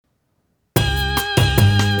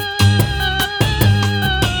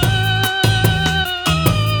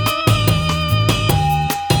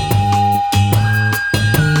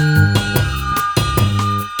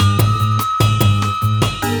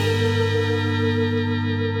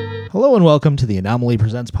Hello and welcome to the Anomaly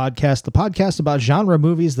Presents podcast, the podcast about genre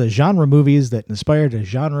movies, the genre movies that inspired a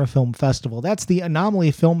genre film festival. That's the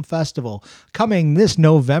Anomaly Film Festival, coming this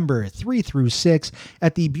November 3 through 6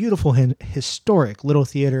 at the beautiful and historic Little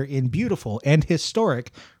Theater in beautiful and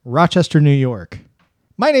historic Rochester, New York.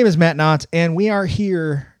 My name is Matt Knott, and we are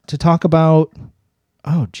here to talk about...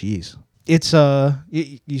 Oh, geez. It's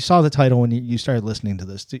you saw the title when you started listening to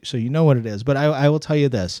this, so you know what it is. But I will tell you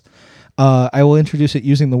this. I will introduce it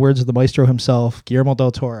using the words of the maestro himself, Guillermo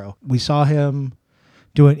del Toro. We saw him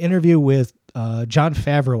do an interview with Jon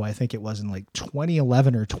Favreau, I think it was in like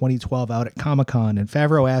 2011 or 2012 out at Comic-Con. And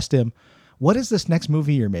Favreau asked him, what is this next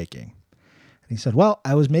movie you're making? And he said, well,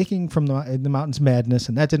 I was making From the Mountains Madness,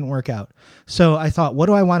 and that didn't work out. So I thought, what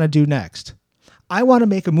do I want to do next? I want to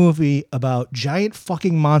make a movie about giant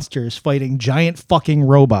fucking monsters fighting giant fucking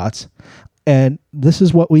robots. And this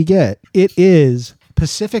is what we get. It is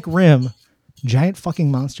Pacific Rim, giant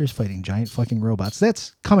fucking monsters fighting giant fucking robots.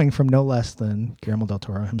 That's coming from no less than Guillermo del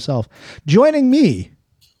Toro himself. Joining me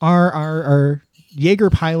are our Jaeger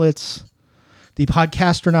pilots, the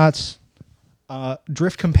podcastronauts,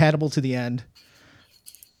 drift compatible to the end.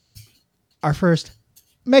 Our first,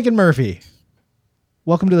 Megan Murphy.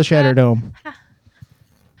 Welcome to the Shatterdome.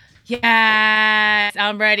 Yes,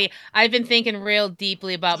 I'm ready. I've been thinking real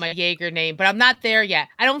deeply about my Jaeger name, but I'm not there yet.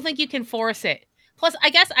 I don't think you can force it. Plus, I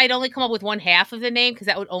guess I'd only come up with one half of the name because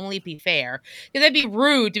that would only be fair. Because that'd be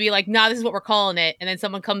rude to be like, nah, this is what we're calling it. And then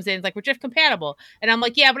someone comes in like, we're drift compatible. And I'm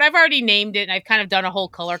like, yeah, but I've already named it. And I've kind of done a whole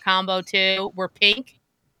color combo too. We're pink.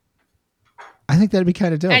 I think that'd be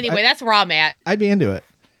kind of dope. Anyway, that's raw, Matt. I'd be into it.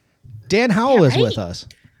 Dan Howell is with us.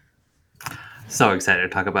 So excited to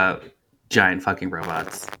talk about giant fucking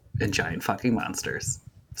robots and giant fucking monsters.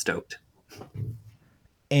 Stoked.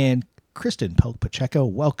 And Kristen Pelk Pacheco,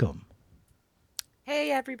 welcome.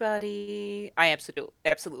 Hey everybody. I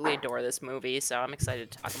absolutely adore this movie, so I'm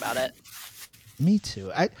excited to talk about it. Me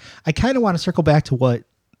too. I kind of want to circle back to what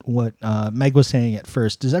Meg was saying at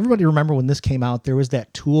first. Does everybody remember when this came out, there was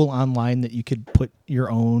that tool online that you could put your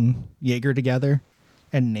own Jaeger together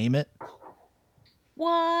and name it?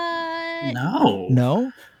 What?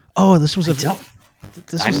 No. Oh, this was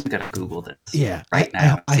I'm gonna Google this. Yeah, right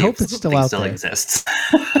now. I hope it's still out still there. Exists.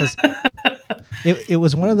 It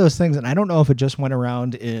was one of those things, and I don't know if it just went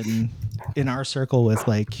around in our circle with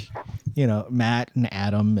like, you know, Matt and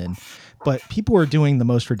Adam, but people were doing the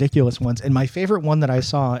most ridiculous ones. And my favorite one that I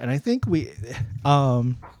saw, and I think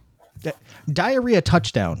Diarrhea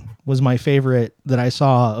Touchdown was my favorite that I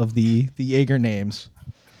saw of the Jaeger names.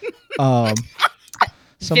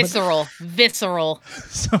 Visceral.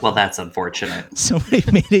 Well, that's unfortunate. Somebody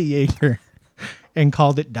made a Jaeger and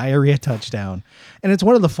called it Diarrhea Touchdown. And it's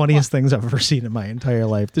one of the funniest things I've ever seen in my entire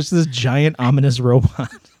life. There's this giant ominous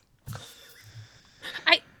robot.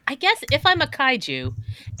 I guess if I'm a kaiju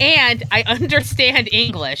and I understand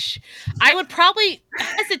English, I would probably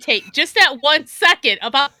hesitate just that 1 second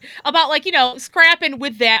about like, you know, scrapping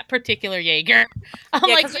with that particular Jaeger. I'm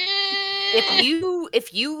like,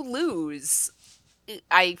 if you lose,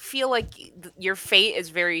 I feel like your fate is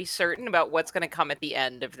very certain about what's going to come at the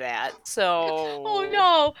end of that. So, oh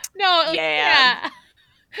no, yeah.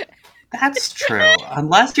 That's true.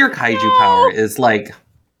 Unless your kaiju power is like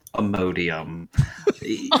Imodium,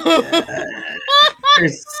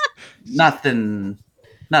 there's nothing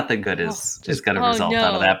good is going to result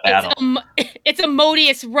out of that battle. It's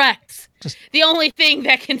Imodius Rex. The only thing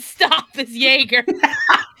that can stop this Jaeger.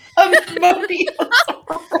 Imodius.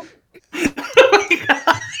 Oh my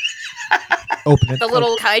God. Open it. The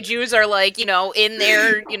little kaijus are like, you know, in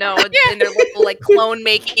their, you know, in their little like clone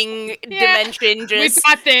making dimension. Just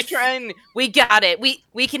we got this. We got it.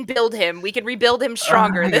 We can build him. We can rebuild him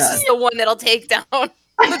stronger. This is the one that'll take down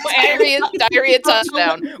diarrhea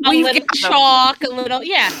touchdown. We've got chalk, a little,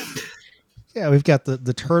 yeah. Yeah, we've got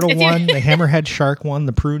the turtle one, the hammerhead shark one,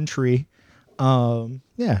 the prune tree.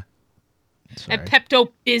 Yeah. Sorry. And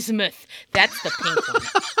Pepto-Bismuth. That's the pink one.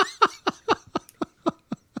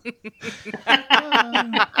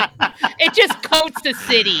 It just coats the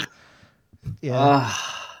city. Yeah.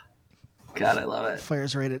 God, I love it.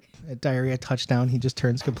 Fires right at Diarrhea Touchdown. He just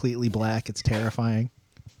turns completely black. It's terrifying.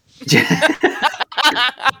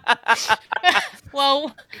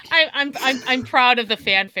 Well, I'm proud of the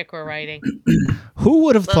fanfic we're writing. Who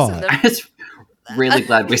would have thought? I'm just really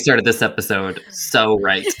glad we started this episode so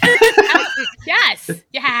right. Yes.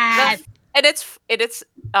 And it's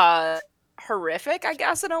horrific, I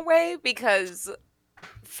guess, in a way, because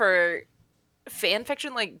for fan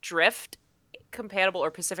fiction like Drift compatible or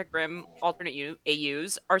Pacific Rim alternate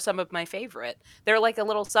AUs are some of my favorite. They're like a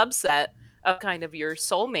little subset of kind of your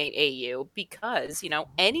soulmate AU because,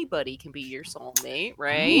 anybody can be your soulmate,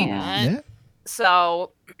 right? Yeah.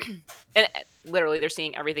 So, and literally they're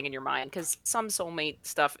seeing everything in your mind because some soulmate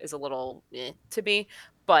stuff is a little to me,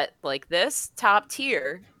 but like this, top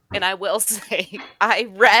tier. And I will say, I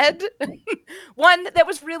read one that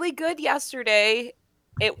was really good yesterday.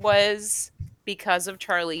 It was Because of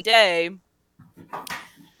Charlie Day.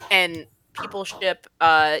 And people ship,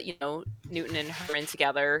 Newton and Herman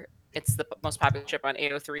together. It's the most popular ship on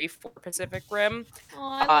AO3 for Pacific Rim. Oh,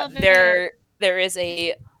 I love it. There is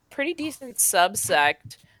a pretty decent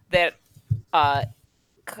subsect that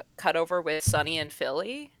cut over with Sunny and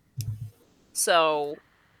Philly. So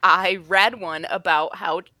I read one about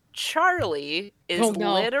how Charlie is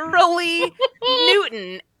literally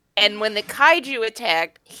Newton, and when the kaiju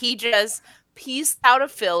attacked, he just pieced out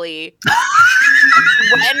of Philly.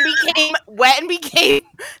 went and became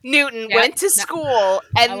Newton, went to school,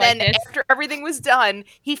 and then after everything was done,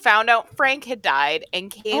 he found out Frank had died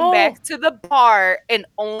and came back to the bar, and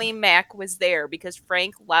only Mac was there because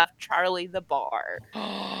Frank left Charlie the bar.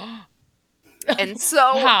 And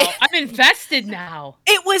so wow, I'm invested now.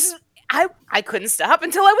 It was I couldn't stop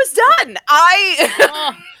until I was done.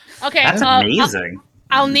 Okay, that's amazing.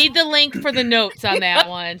 I'll need the link for the notes on that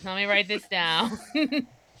one. Let me write this down.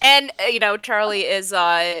 And Charlie is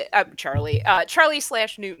Charlie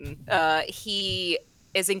 / Newton. He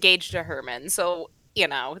is engaged to Herman, so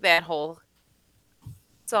that whole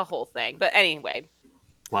it's a whole thing. But anyway,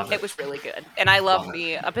 it was really good, and I love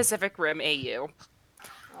me a Pacific Rim AU.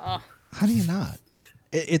 How do you not?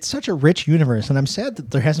 It's such a rich universe, and I'm sad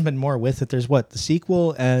that there hasn't been more with it. There's the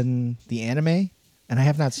sequel and the anime, and I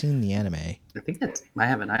have not seen the anime. I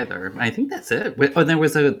haven't either. I think that's it. Oh, there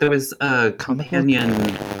was a companion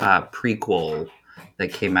prequel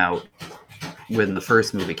that came out when the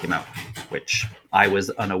first movie came out, which I was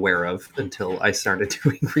unaware of until I started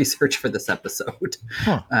doing research for this episode.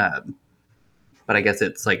 Huh. But I guess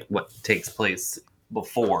it's like what takes place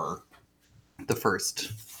before the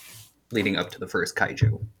first, leading up to the first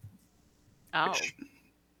kaiju. Oh.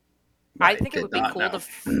 I think it would be cool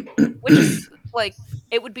which is like,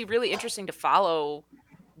 it would be really interesting to follow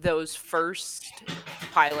those first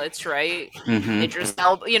pilots, right? Mm-hmm. Idris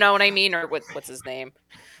Elba, you know what I mean? Or what's his name?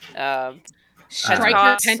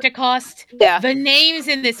 Striker, Pentecost. Yeah. The names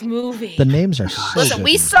in this movie. The names are so Listen, good.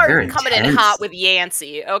 we started coming in hot with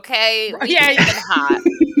Yancey, okay? We came in hot.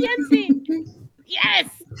 Yancey. Yes.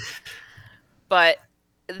 But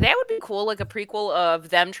that would be cool, like a prequel of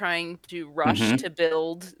them trying to rush to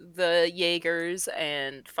build the Jaegers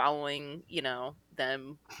and following,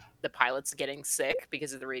 them, the pilots getting sick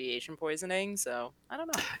because of the radiation poisoning. So I don't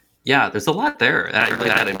know. Yeah, there's a lot there.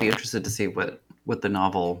 I'd be interested to see what the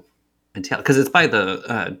novel entails, because it's by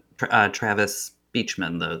the Travis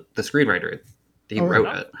Beachman, the screenwriter. He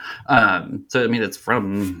wrote it. So I mean, it's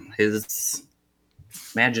from his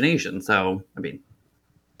imagination. So I mean,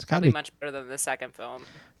 it's gotta be much better than the second film.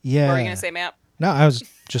 Yeah. What were you gonna say, Matt? No, I was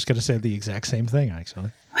just gonna say the exact same thing,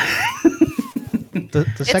 actually.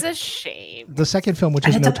 It's a shame. The second film, which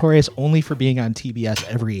is notorious only for being on TBS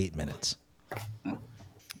every 8 minutes.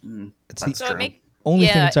 It's the only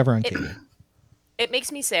thing that's ever on cable. It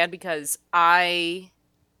makes me sad because I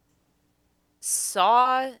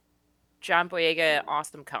saw John Boyega at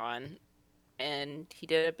AwesomeCon, and he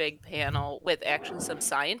did a big panel with actually some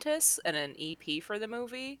scientists and an EP for the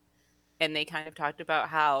movie. And they kind of talked about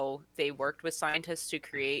how they worked with scientists to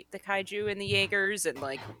create the kaiju and the Jaegers, and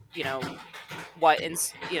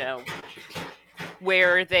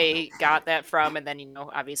where they got that from. And then,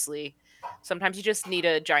 obviously sometimes you just need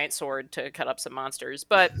a giant sword to cut up some monsters,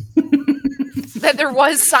 but that there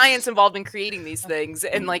was science involved in creating these things,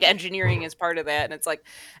 and like engineering is part of that. And it's like,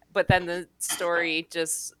 but then the story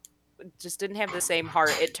just didn't have the same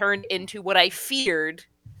heart. It turned into what I feared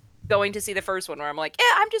going to see the first one, where I'm like,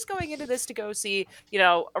 yeah, I'm just going into this to go see,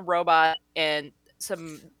 a robot and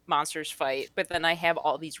some monsters fight. But then I have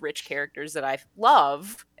all these rich characters that I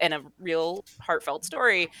love and a real heartfelt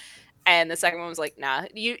story. And the second one was like, nah,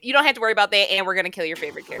 you don't have to worry about that, and we're going to kill your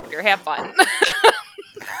favorite character. Have fun.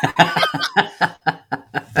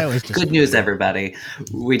 That was just good news, everybody.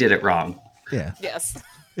 We did it wrong. Yeah. Yes.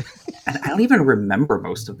 And I don't even remember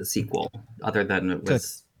most of the sequel, other than it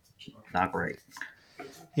was not great.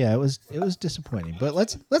 Yeah, it was disappointing. But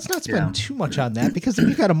let's not spend too much on that, because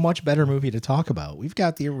we've got a much better movie to talk about. We've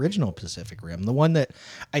got the original Pacific Rim, the one that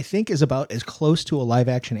I think is about as close to a live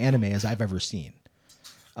action anime as I've ever seen.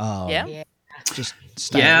 Just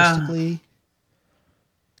stylistically,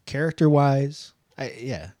 character wise,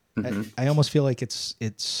 I almost feel like it's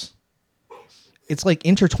like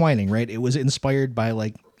intertwining, right? It was inspired by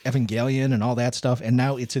like Evangelion and all that stuff, and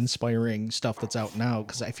now it's inspiring stuff that's out now,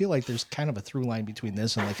 because I feel like there's kind of a through line between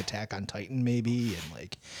this and like Attack on Titan maybe, and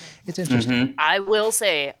like it's interesting. I will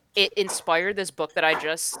say it inspired this book that I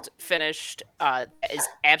just finished. Is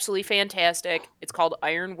absolutely fantastic. It's called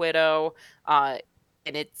Iron Widow, and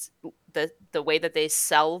it's the way that they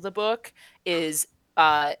sell the book is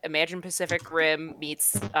imagine Pacific Rim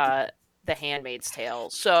meets The Handmaid's Tale.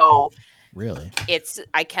 So Really?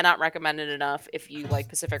 I cannot recommend it enough if you like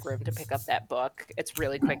Pacific Rim to pick up that book. It's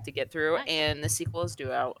really quick to get through, and the sequel is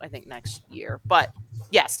due out I think next year. But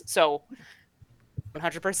yes, so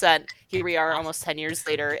 100%. Here we are, almost 10 years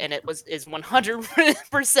later, and is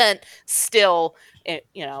 100% still,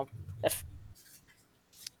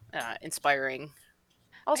 inspiring.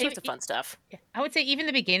 All sorts of fun stuff. I would say even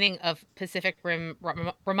the beginning of Pacific Rim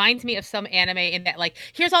reminds me of some anime in that, like,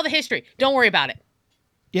 here's all the history. Don't worry about it.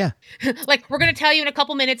 Yeah. Like, we're going to tell you in a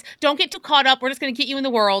couple minutes. Don't get too caught up. We're just going to get you in the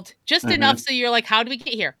world just enough so you're like, how do we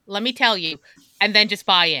get here? Let me tell you. And then just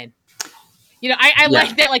buy in. I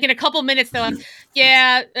like that. Like, in a couple minutes, though,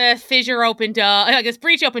 fissure opened up. I guess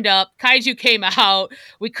breach opened up. Kaiju came out.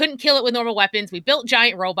 We couldn't kill it with normal weapons. We built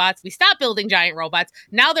giant robots. We stopped building giant robots.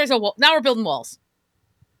 Now now we're building walls.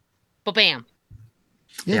 But bam.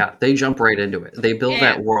 Yeah, they jump right into it. They build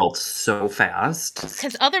that world so fast.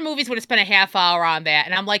 Because other movies would have spent a half hour on that.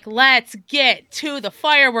 And I'm like, let's get to the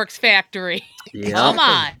fireworks factory. Yep. Come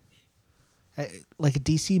on. Like a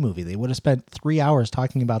DC movie, they would have spent 3 hours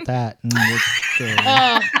talking about that. And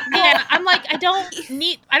I'm like, I don't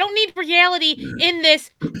need reality in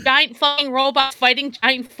this giant fucking robots fighting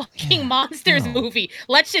giant fucking monsters movie.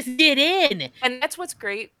 Let's just get in. And that's what's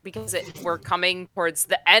great, because we're coming towards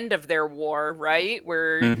the end of their war, right?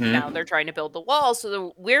 Where now they're trying to build the wall,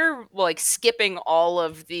 so we're like skipping all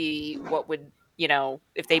of the what would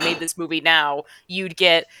if they made this movie now, you'd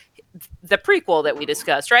get the prequel that we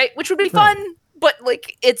discussed, right? Which would be fun, but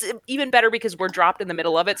like it's even better because we're dropped in the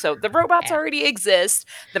middle of it. So the robots already exist.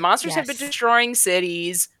 The monsters have been destroying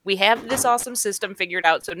cities. We have this awesome system figured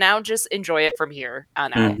out. So now just enjoy it from here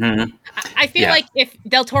on out. I feel like if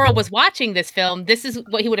Del Toro was watching this film, this is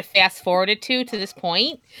what he would have fast forwarded to this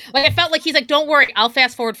point. Like, I felt like he's like, don't worry, I'll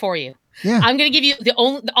fast forward for you. Yeah. I'm going to give you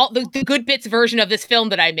the good bits version of this film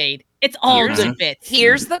that I made. It's all good bits.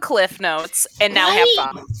 Here's the cliff notes, and now have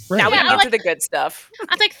fun. Now we can get to the good stuff. I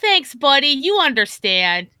was like, thanks, buddy. You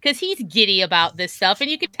understand, because he's giddy about this stuff,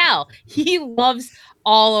 and you can tell he loves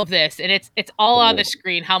all of this, and it's all on the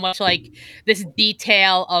screen. How much like this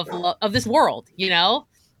detail of this world, and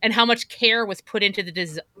how much care was put into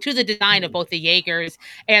the design of both the Jaegers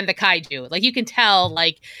and the kaiju. Like, you can tell,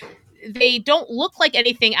 like, they don't look like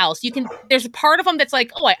anything else. There's a part of them that's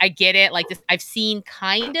like, oh, I get it. Like, this I've seen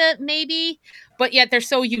kind of maybe, but yet they're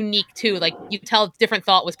so unique too. Like, you can tell different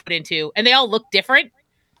thought was put into, and they all look different.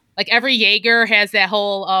 Like, every Jaeger has that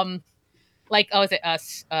whole, Cherno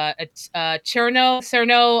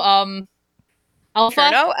Alpha?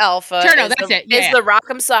 Cherno Alpha. Cherno, that's it. Yeah. It's the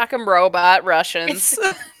Rock'em Sock'em robot Russians.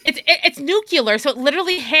 It's nuclear, so it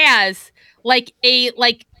literally has like a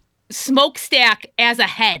smokestack as a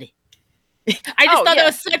head. I just thought that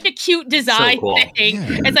was such a cute design thing.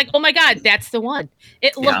 Yeah. It's like, oh my God, that's the one.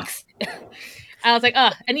 It looks. I was like,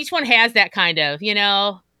 and each one has that kind of,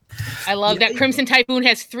 I love that Crimson Typhoon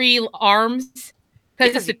has 3 arms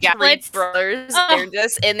because it's the triplets. Brothers. They're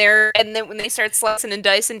just in there, and then when they start slicing and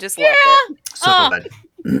dicing, just love it. So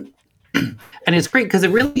good. And it's great because it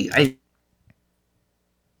really, I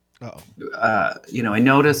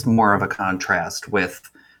noticed more of a contrast with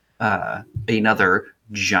another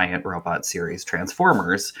giant robot series,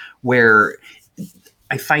 Transformers, where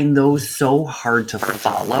I find those so hard to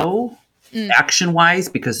follow action-wise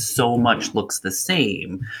because so much looks the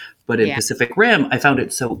same. But in Pacific Rim, I found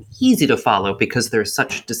it so easy to follow because there's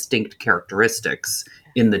such distinct characteristics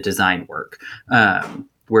in the design work,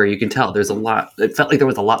 where you can tell there's a lot. It felt like there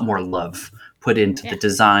was a lot more love put into the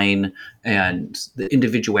design and the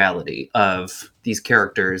individuality of these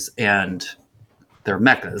characters and their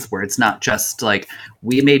mechas, where it's not just like,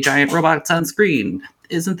 we made giant robots on screen.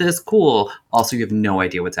 Isn't this cool? Also, you have no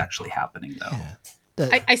idea what's actually happening, though. Yeah.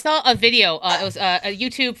 I saw a video. It was a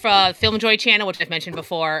YouTube Film Joy channel, which I've mentioned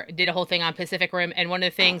before, did a whole thing on Pacific Rim. And one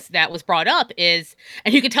of the things that was brought up is,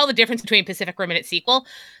 and you can tell the difference between Pacific Rim and its sequel.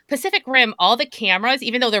 Pacific Rim, all the cameras,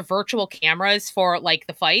 even though they're virtual cameras for like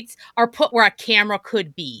the fights, are put where a camera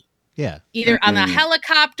could be. Yeah. Either on a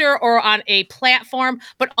helicopter or on a platform,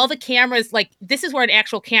 but all the cameras, like, this is where an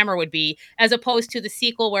actual camera would be, as opposed to the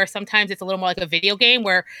sequel where sometimes it's a little more like a video game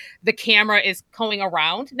where the camera is going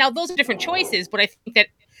around. Now, those are different choices, but I think that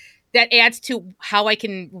that adds to how I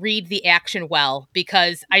can read the action well,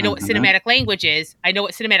 because I know what cinematic language is. I know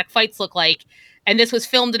what cinematic fights look like. And this was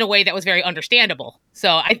filmed in a way that was very understandable.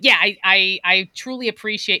 So I truly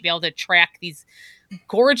appreciate being able to track these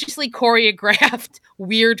gorgeously choreographed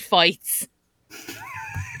weird fights.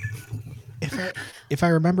 If I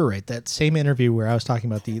remember right, that same interview where I was talking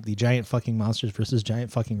about the giant fucking monsters versus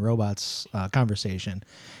giant fucking robots conversation,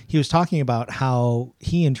 he was talking about how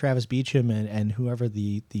he and Travis Beacham and whoever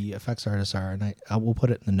the effects artists are, and I will put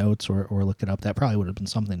it in the notes or look it up. That probably would have been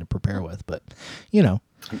something to prepare with, but you know.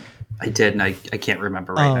 I did, and I can't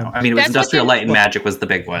remember right now. I mean, it was Industrial Light and Magic was the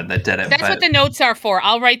big one that did it. That's what the notes are for.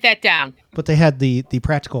 I'll write that down. But they had the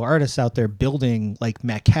practical artists out there building like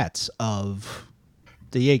maquettes of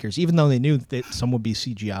the Jaegers, even though they knew that some would be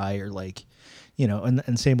CGI or like, you know,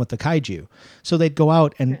 and same with the kaiju. So they'd go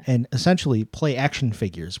out and essentially play action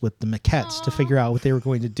figures with the maquettes to figure out what they were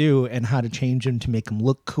going to do and how to change them to make them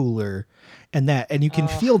look cooler. And you can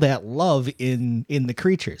feel that love in the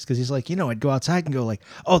creatures, because he's like, you know, I'd go outside and go like,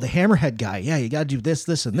 oh, the hammerhead guy, yeah, you got to do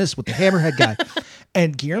this and this with the hammerhead guy.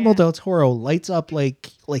 And Guillermo del Toro lights up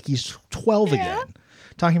like he's 12 again,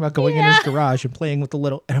 talking about going in his garage and playing with the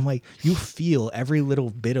little, and I'm like, you feel every little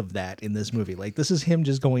bit of that in this movie. Like, this is him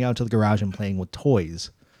just going out to the garage and playing with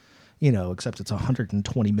toys. You know, except it's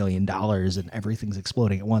 $120 million and everything's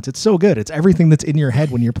exploding at once. It's so good. It's everything that's in your head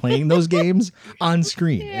when you're playing those games on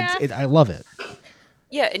screen. I love it.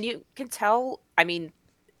 Yeah, and you can tell, I mean,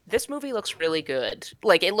 this movie looks really good.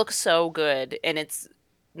 Like, it looks so good, and it's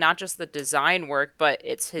not just the design work, but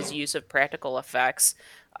it's his use of practical effects.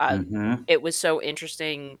 It was so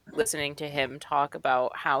interesting listening to him talk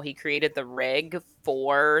about how he created the rig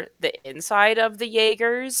for the inside of the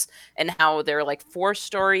Jaegers and how they're like 4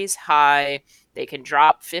 stories high. They can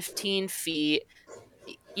drop 15 feet.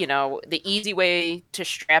 You know, the easy way to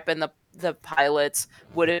strap in the pilots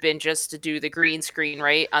would have been just to do the green screen,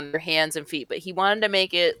 right, on their hands and feet. But he wanted to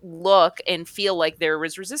make it look and feel like there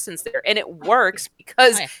was resistance there. And it works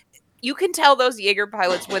because you can tell those Jaeger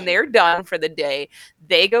pilots when they're done for the day,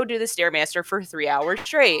 they go do the Stairmaster for 3 hours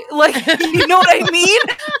straight. Like, you know what I mean?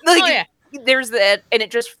 Like, there's that, and it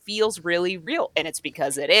just feels really real. And it's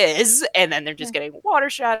because it is. And then they're just getting water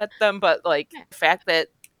shot at them. But, like, the fact that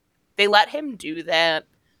they let him do that,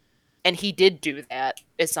 and he did do that,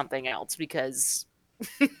 is something else, because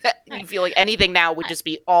you feel like anything now would just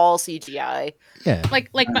be all CGI. Yeah. Like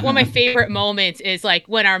one of my favorite moments is like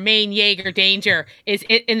when our main Jaeger Danger is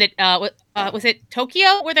in the was it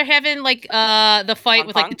Tokyo where they're having like the fight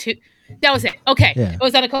with like the two. That was it. Okay. Yeah. It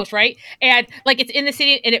was on a coast, right? And like it's in the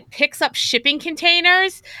city and it picks up shipping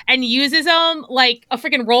containers and uses them like a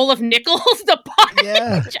freaking roll of nickels to punch.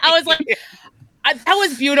 Yeah. I was like, that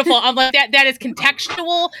was beautiful. I'm like, that is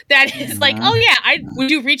contextual. That is like, oh yeah, would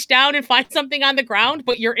you reach down and find something on the ground,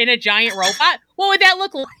 but you're in a giant robot? What would that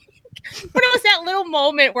look like? But it was that little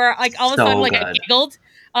moment where like all of a sudden like I giggled.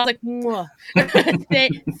 I was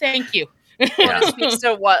like, thank you. It speaks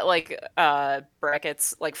to what like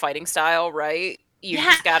Brackett's like fighting style, right? You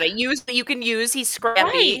just gotta use what you can use. He's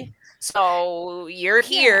scrappy. Right. So you're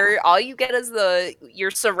here. All you get is your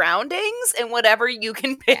surroundings and whatever you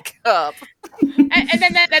can pick up. And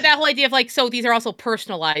then that whole idea of like, so these are also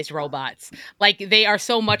personalized robots. Like they are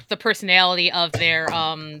so much the personality of their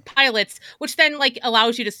pilots, which then like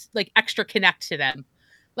allows you to like extra connect to them.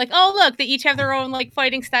 Like, oh look, they each have their own like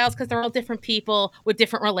fighting styles because they're all different people with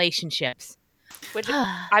different relationships. Which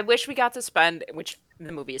I wish we got to spend. Which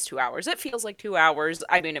the movie is 2 hours. It feels like 2 hours.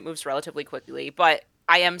 I mean, it moves relatively quickly, but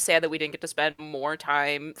I am sad that we didn't get to spend more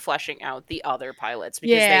time fleshing out the other pilots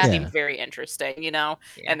because they seem very interesting, you know,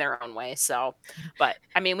 in their own way. So, but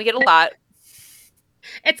I mean, we get a lot.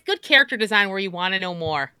 It's good character design where you want to know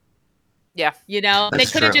more. Yeah, you know, they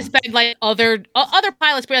could have just been like other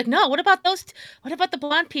pilots. But like, no, what about those? What about the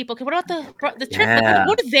blonde people? What about the trip? Like,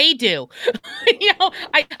 what do they do? You know,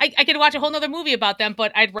 I could watch a whole nother movie about them,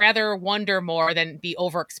 but I'd rather wonder more than be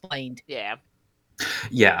over explained. Yeah,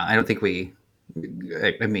 I don't think we.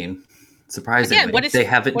 I mean, surprisingly, they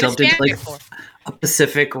haven't delved into like a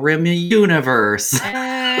Pacific Rim universe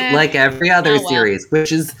like every other series,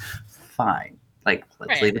 which is fine. Like,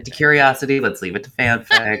 let's leave it to curiosity. Let's leave it to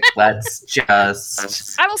fanfic. Let's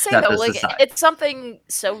just. I will say though, like it's something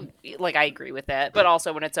so like I agree with that, but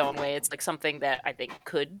also in its own way, it's like something that I think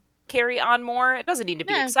could carry on more. It doesn't need to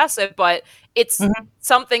be excessive, but it's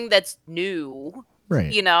something that's new.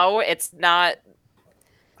 Right. You know, it's not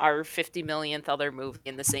our 50 millionth other movie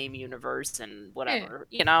in the same universe and whatever,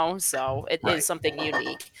 you know? So it is something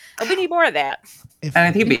unique. And we need more of that. And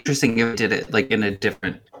I think it'd be interesting if we did it like in a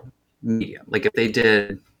different medium. Like if they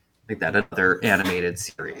did like that other animated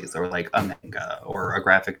series or like a manga or a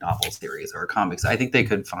graphic novel series or a comics. I think they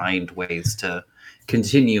could find ways to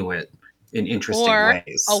continue it in interesting Or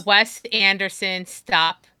ways. a Wes Anderson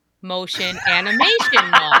stop motion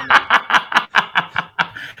animation one.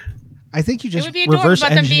 I think you It just would be adorable reverse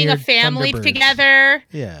about them being a engineered family Thunderbirds. together,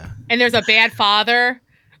 Yeah, and there's a bad father,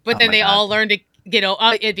 but Oh then my they God. all learn to get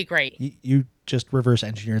over. It'd be great. you just reverse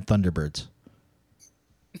engineered Thunderbirds.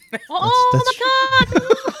 Oh my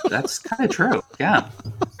God! That's kind of true. Yeah.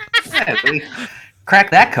 Yeah, we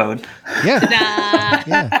crack that code. Yeah. Nah.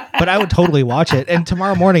 Yeah, but I would totally watch it. And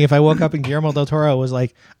tomorrow morning, if I woke up and Guillermo del Toro was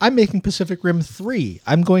like, "I'm making Pacific Rim 3.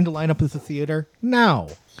 I'm going to line up at the theater now,"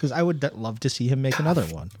 because I would love to see him make another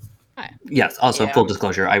one. Yes. Also, Yeah. full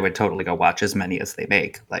disclosure, I would totally go watch as many as they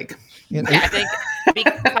make. Like, You know, I think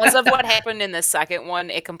because of what happened in the second one,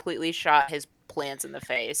 it completely shot his plans in the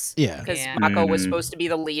face. Yeah. Because Yeah. Mako was Mm. supposed to be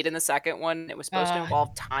the lead in the second one. It was supposed to Ugh.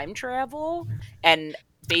 involve time travel, and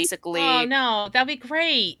basically, Oh no, that'd be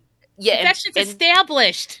great. yeah, That shit's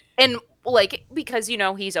established. and like because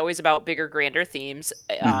he's always about bigger, grander themes.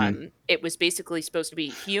 Mhm. It was basically supposed to be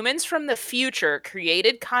humans from the future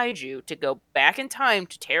created kaiju to go back in time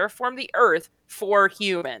to terraform the Earth for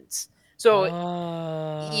humans. So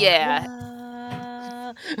yeah.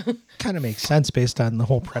 kind of makes sense based on the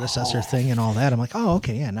whole predecessor thing and all that. I'm like, oh,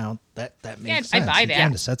 okay, yeah, now that makes Yeah, sense. I'd buy He that.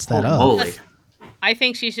 kind of sets that up. holy. I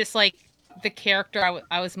think she's just like the character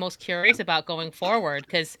I was most curious about going forward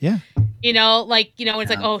because Yeah. it's like Yeah.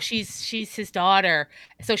 oh she's his daughter,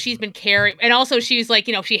 so she's been carrying, and also she's like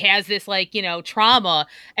she has this like trauma,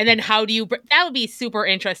 and then how do you that would be super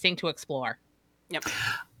interesting to explore.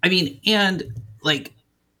 I mean, and like,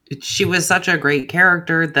 she was such a great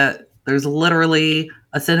character that there's literally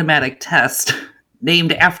a cinematic test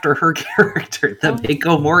named after her character. The Oh.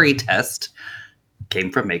 Mako Mori test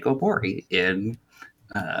came from Mako Mori in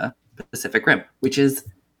Pacific Rim, which is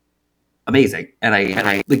amazing. And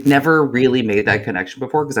I like never really made that connection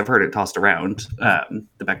before because I've heard it tossed around,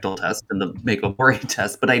 the Bechdel test and the Mako Mori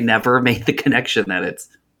test, but I never made the connection that it's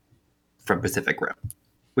from Pacific Rim,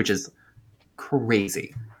 which is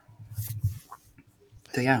crazy.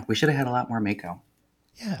 So yeah, we should have had a lot more Mako.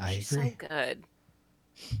 Yeah, I She's agree. so good.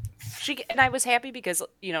 And I was happy because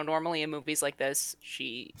normally in movies like this,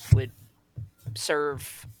 she would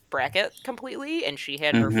serve Brackett completely, and she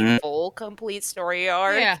had her Mhm. full, complete story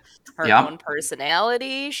arc, Yeah. her Yeah. own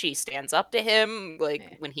personality. She stands up to him, like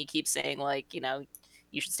Yeah. when he keeps saying, like,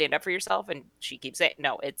 you should stand up for yourself, and she keeps saying,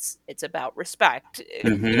 "No, it's about respect.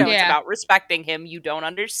 Mhm. It's Yeah. about respecting him. You don't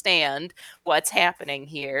understand what's happening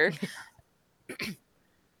here."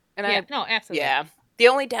 And Yeah, no, absolutely. yeah. The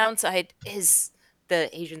only downside is the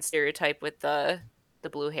Asian stereotype with the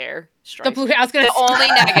blue hair stripe. The blue. I was gonna. The only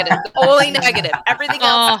negative. The only negative. Everything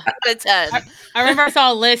else Oh, out of 10. I remember I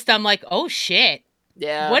saw a list. I'm like, oh shit,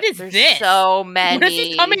 Yeah. what is there's this? So many. where is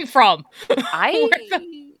this coming from? I Where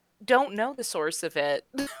don't know the source of it,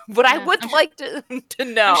 but I Yeah, would I'm sure- like to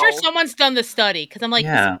know. I'm sure someone's done the study because I'm like,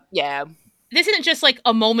 Yeah. Yeah. this isn't just like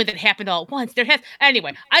a moment that happened all at once. There has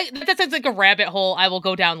anyway. That sounds like a rabbit hole I will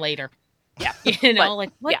go down later. Yeah. But,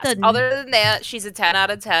 like what Yes. the Other than that, she's a 10 out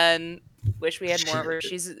of 10. Wish we had more of her.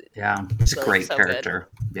 She's Yeah, it's a So- great so good. character.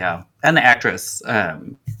 Yeah, and the actress,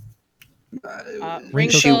 Rinko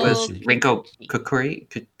she was Kikuchi. Rinko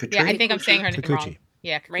Kukuri. Yeah, I think I'm saying her name wrong. Kikuchi.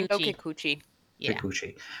 Yeah, Rinko Kikuchi. Kikuchi. Yeah.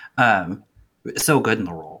 Kikuchi. So good in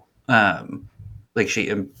the role. Like she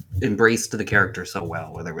embraced the character so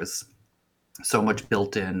well, where there was so much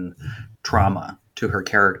built-in trauma to her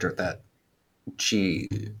character that she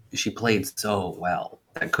played so well.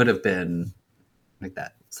 That could have been like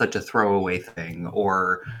that, such a throwaway thing,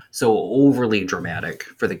 or so overly dramatic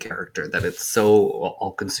for the character that it's so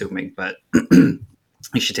all-consuming. But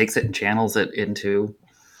she takes it and channels it into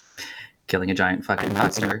killing a giant fucking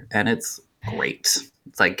monster, and it's great.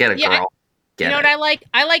 It's like, get it, Yeah, girl. Get You know it. what I like?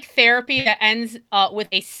 I like therapy that ends with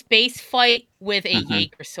a space fight with a Mhm.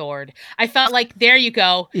 Jaeger sword. I felt like there you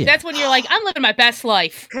go. Yeah. That's when you're like, I'm living my best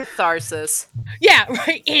life. Catharsis. Yeah,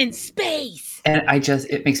 right in space. And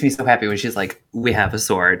it makes me so happy when she's like, we have a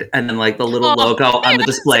sword. And then like the little Oh, logo on the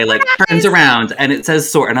display like turns around and it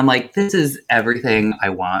says sword. And I'm like, this is everything I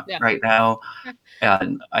want Yeah. right now.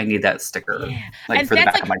 And I need that sticker Yeah. like And for the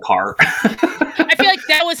that's, back of my car. I feel like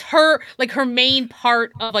that was her main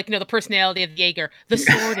part of the personality of Jaeger. The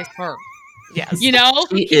sword is her. Yes. You know?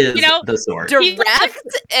 She is You know, the sword. Direct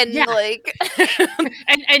and Yeah. like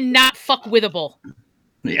and not fuck withable.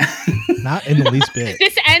 Yeah. Not in the least bit.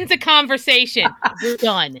 This ends a conversation. We're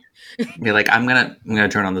done. Be like, I'm gonna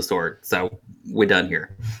turn on the sword. So we're done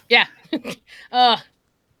here. Yeah.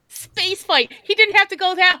 space fight. He didn't have to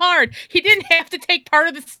go that hard. He didn't have to take part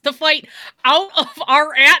of the fight out of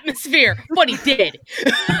our atmosphere, but he did.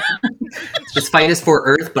 This fight is for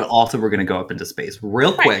Earth, but also we're going to go up into space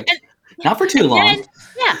real quick. Not for too long. Then,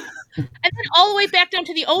 yeah. And then all the way back down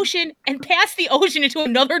to the ocean and past the ocean into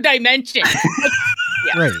another dimension.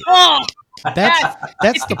 Right. Oh, That's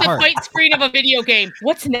it's the the part. fight screen of a video game.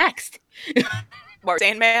 What's next? More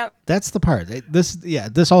Sandman. That's the part.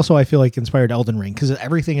 This also I feel like inspired Elden Ring because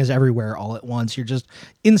everything is everywhere all at once. You're just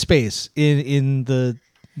in space, in the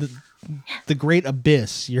great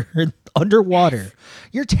abyss. You're underwater.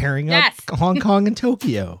 You're tearing up Hong Kong and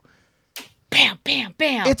Tokyo. Bam, bam,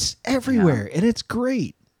 bam. It's everywhere, and it's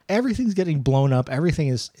great. Everything's getting blown up. Everything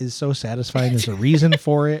is so satisfying. There's a reason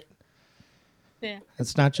for it. Yeah.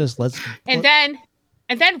 It's not just And then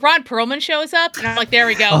Ron Perlman shows up, and I'm like, there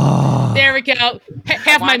we go. Oh. There we go.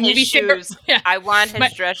 Have my movie shoes. Yeah. I want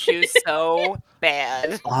his dress shoes so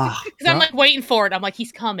bad. Oh, Because I'm like waiting for it. I'm like,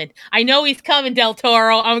 he's coming. I know he's coming, Del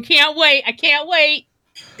Toro. I can't wait. I can't wait.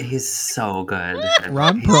 he's so good.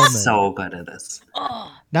 Ron Perlman. He's so good at this.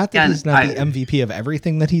 Oh, Not that he's not the MVP of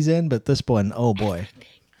everything that he's in, but this one, oh boy.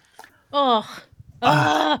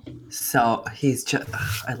 So he's just,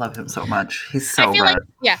 I love him so much. He's so I feel good.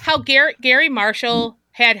 like, how Gary Marshall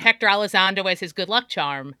had Hector Elizondo as his good luck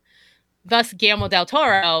charm. Thus, Guillermo del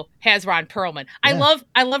Toro has Ron Perlman. Yeah.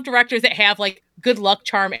 I love directors that have like good luck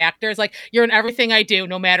charm actors. Like, you're in everything I do,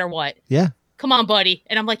 no matter what. Yeah. Come on, buddy.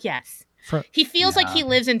 And I'm like, yes. He feels like he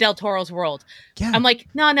lives in Del Toro's world. Yeah. I'm like,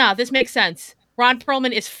 no, this makes sense. Ron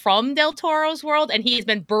Perlman is from Del Toro's world, and he's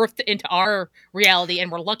been birthed into our reality,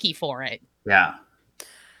 and we're lucky for it. Yeah.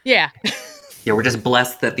 Yeah. Yeah, we're just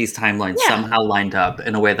blessed that these timelines somehow lined up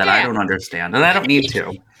in a way that I don't understand, and I don't need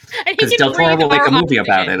to. Because Del Toro will make a movie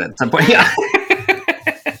about it at some point. Yeah.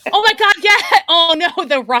 Oh my God, yeah. Oh no,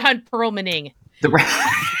 the Ron Perlmaning.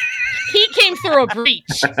 He came through a breach.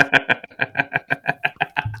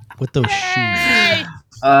 With those shoes.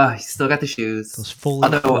 He still got the shoes. Those fully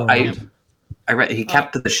Although formed. I read he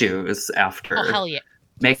kept the shoes after Oh, hell yeah.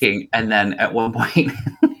 making, and then at one point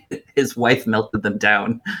his wife melted them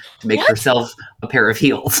down to make herself a pair of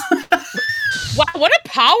heels. Wow, what a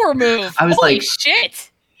power move. I was Holy like, shit.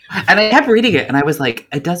 And I kept reading it, and I was like,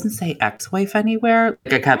 it doesn't say ex-wife anywhere.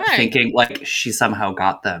 Like, I kept thinking, like, she somehow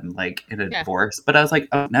got them, like, in a divorce. But I was like,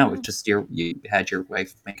 oh, no, it's just you had your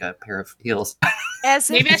wife make a pair of heels. As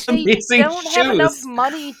Maybe if that's they don't have enough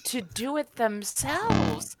money to do it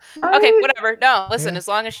themselves. Okay, whatever. No, listen, as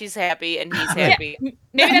long as she's happy and he's happy.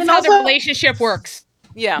 Maybe that's how the relationship works.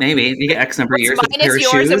 Yeah. Maybe. You get X number of years with a mine pair is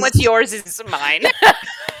of yours, shoes. and what's yours is mine.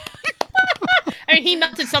 I mean, he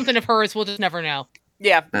melted something of hers. We'll just never know.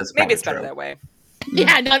 Yeah, That's maybe it's probably better true. that way.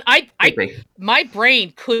 Yeah, no, Maybe. my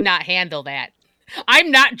brain could not handle that. I'm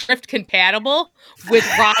not drift compatible with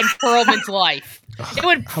Ron Perlman's life. It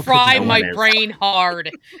would How could fry no my one is? brain hard,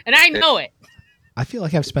 and I know it. I feel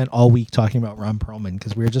like I've spent all week talking about Ron Perlman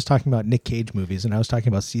because we were just talking about Nick Cage movies, and I was talking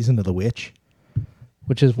about Season of the Witch,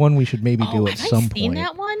 which is one we should maybe do at have some I seen point.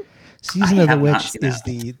 that one? Season I of the have not Witch seen is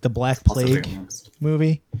that. the Black Also very Plague honest.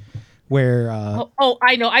 movie where Oh,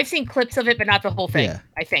 I know. I've seen clips of it, but not the whole thing. Yeah.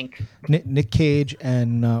 I think. Nick Cage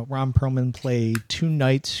and Ron Perlman play two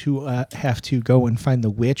knights who have to go and find the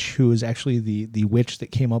witch, who is actually the witch that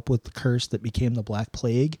came up with the curse that became the Black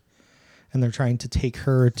Plague, and they're trying to take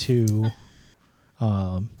her to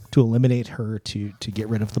eliminate her to get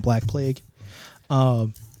rid of the Black Plague.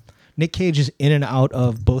 Nick Cage is in and out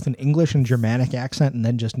of both an English and Germanic accent, and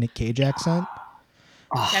then just Nick Cage accent.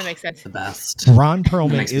 That makes sense. The best. Ron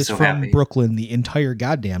Perlman makes me is so from happy. Brooklyn the entire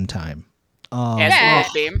goddamn time. As Yeah. it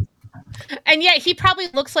would be. And yet he probably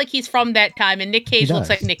looks like he's from that time, and Nick Cage looks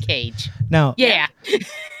does. like Nick Cage. Now, Yeah.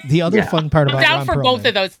 the other Yeah. fun part I'm about down Ron for Perlman, both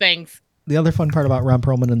of those things. the other fun part about Ron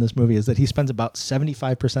Perlman in this movie is that he spends about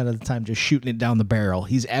 75% of the time just shooting it down the barrel.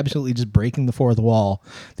 He's absolutely just breaking the fourth wall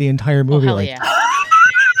the entire Oh, movie. hell like, yeah.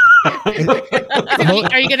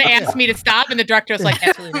 Are you going to ask me to stop? And the director was like,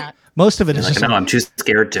 absolutely not. most of it is Like, just no, I'm too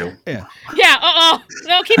scared to. yeah, Yeah,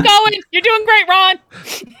 no, keep going. You're doing great, Ron.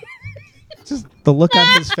 just the look on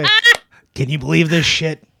his face. Can you believe this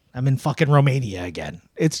shit? I'm in fucking Romania again.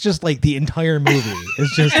 It's just like the entire movie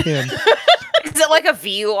is just him. Is it like a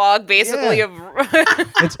vlog, basically? Yeah.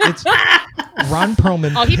 It's Ron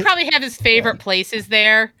Perlman. Oh, he probably have his favorite places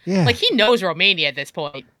there. Yeah. Like, he knows Romania at this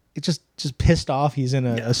point. It's just pissed off. He's in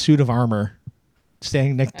a suit of armor,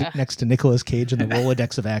 standing next to Nicolas Cage in the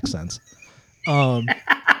Rolodex of accents.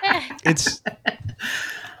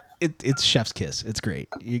 It's chef's kiss. It's great.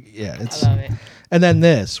 It's I love it. and then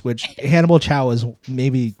this, which Hannibal Chow is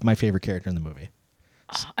maybe my favorite character in the movie.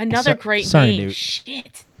 Another So- great sorry, name. Newt.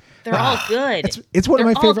 Shit. They're all good. It's one of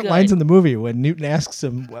They're my all favorite good. lines in the movie when Newton asks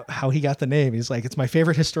him how he got the name. He's like, "It's my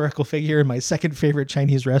favorite historical figure and my second favorite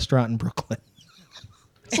Chinese restaurant in Brooklyn."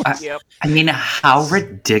 Yep. I mean, how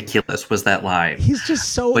ridiculous was that line? He's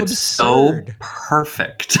just so But so absurd.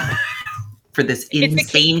 perfect for this It's a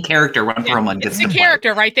insane character Ron Perlman It's gets the to play.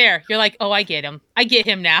 character right there. You're like, oh, I get him. I get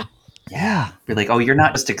him now. Yeah. You're like, oh, you're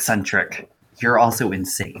not just eccentric. You're also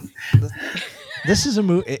insane. This is a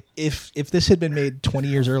movie. If this had been made 20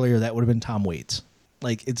 years earlier, that would have been Tom Waits.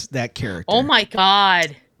 Like, it's that character. Oh my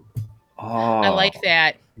God. Oh, I like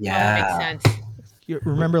that. Yeah. Oh, makes sense. You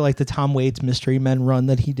remember like the Tom Waits Mystery Men run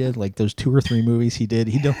that he did? Like those 2 or 3 movies he did.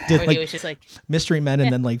 He did Where like he was just like, Mystery Men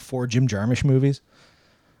and then like 4 Jim Jarmusch movies.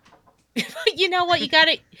 you know what? You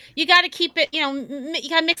gotta keep it. You know, you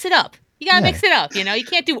gotta mix it up. You gotta Yeah. mix it up. You know, you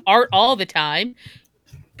can't do art all the time.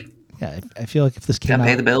 Yeah, I feel like if this came Gotta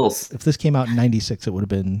pay the out, bills. if this came out in '96, it would have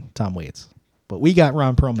been Tom Waits. But we got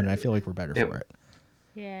Ron Perlman, and I feel like we're better for it.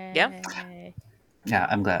 Yeah. Yeah,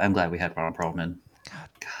 I'm glad we had Ron Perlman. God,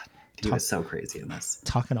 he was so crazy in this.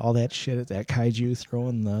 Talking all that shit at that kaiju,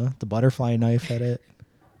 throwing the butterfly knife at it.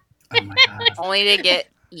 Oh my god. Only to get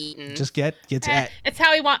eaten. Just gets at. It's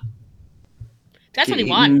how he want. That's what he Eaten,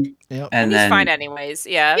 wanted. Yep. And he's then fine anyways.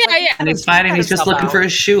 Yeah. Yeah, yeah. and he's fine, and he's just looking for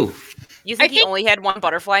his shoe. You think I he think- only had one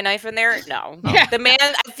butterfly knife in there? No. Yeah. The man,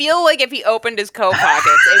 I feel like if he opened his coat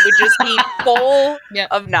pockets, it would just be full Yeah.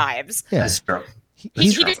 of knives. Yeah. That's true.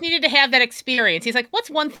 He just needed to have that experience. He's like, what's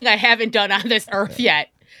one thing I haven't done on this earth yet?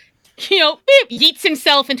 You know, beep, yeets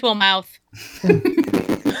himself into a mouth.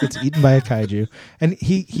 Gets eaten by a kaiju, and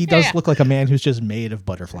he does Yeah. look like a man who's just made of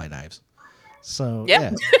butterfly knives. So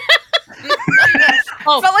Yep.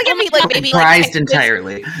 Oh, Felt like if he like maybe Surprised like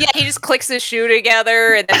entirely. he just clicks his shoe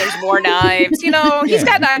together and then there's more knives. You know, he's Yeah.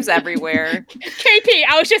 got knives everywhere. KP,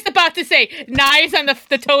 I was just about to say knives on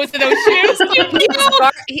the toes of those shoes.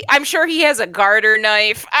 I'm sure he has a garter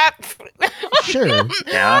knife. sure.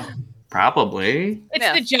 Yeah, probably. It's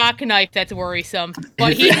Yeah. the jock knife that's worrisome.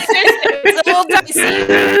 But Is he it? insisted. It's a little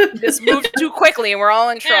dicey. Just moved too quickly and we're all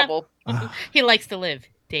in Yeah. trouble. He likes to live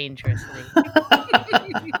dangerously.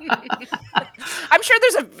 I'm sure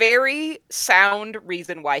there's a very sound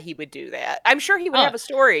reason why he would do that. I'm sure he would Oh. have a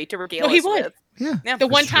story to regale No, he us would. with. Yeah. Yeah. The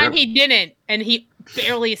one That's time true. he didn't, and he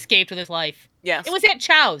barely escaped with his life. Yes. It was at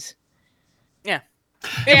Chow's. Yeah.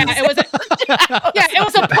 Yeah, it was. It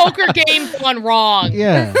was a poker game gone wrong.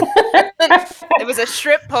 Yeah. It was a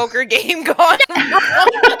strip poker game gone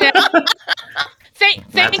wrong.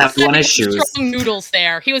 Thank That's God how you want his he had shoes. strong noodles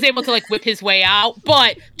there. He was able to like whip his way out,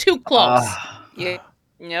 but too close. Yeah.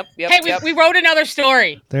 Yep. Hey, we wrote another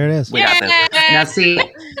story. There it is. We got this. Now, see,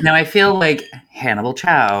 now I feel like Hannibal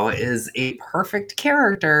Chow is a perfect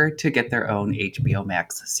character to get their own HBO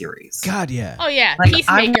Max series. God, yeah. Oh yeah, Like, I'm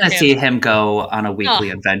Peacemaker. going to him. see him go on a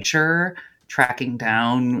weekly Oh. adventure, tracking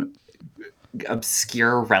down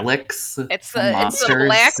obscure relics. It's from the monsters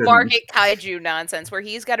black and- market kaiju nonsense where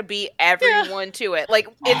he's got to beat everyone to it. Like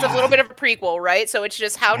it's a little bit of a prequel, right? So it's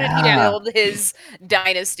just how did he Yeah. build his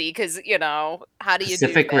dynasty? Because how do you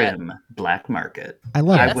Pacific do that? Rim, Black Market. I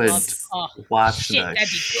love I it. would Oh, watch shit, the that'd be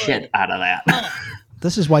shit good. out of that.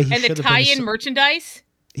 This is why he and should the have been. tie-in merchandise,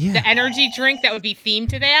 Yeah. the energy drink that would be themed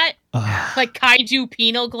to that, like kaiju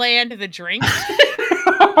pineal gland, the drink.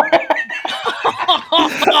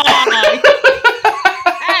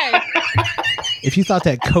 Hey, If you thought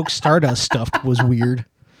that Coke Stardust stuff was weird,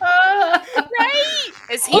 right?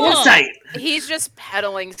 Is he Oh. just, Insight, he's just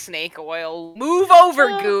peddling snake oil? Move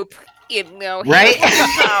over, Goop. You know, right?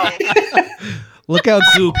 Wow. look out,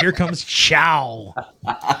 Goop! Here comes Chow.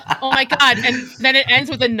 Oh my god! And then it ends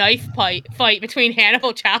with a knife fight between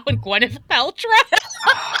Hannibal Chow and Gwyneth Paltrow.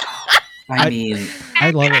 I mean,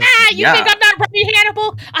 I love it. Ah, you Yeah. think I'm not ready,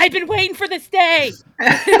 Hannibal? I've been waiting for this day.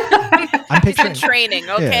 I'm He's been picturing. training,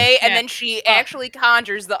 okay? And Yeah. then she actually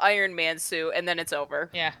conjures the Iron Man suit, and then it's over.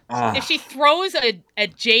 Yeah. ah, If she throws a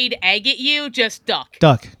jade egg at you, just duck.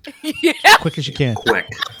 Duck. Yeah. Quick as you can. quick.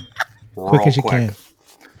 Quick as you can.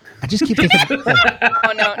 I just keep thinking.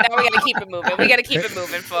 Oh no! Now we gotta keep it moving. We gotta keep it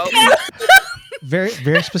moving, folks. Very,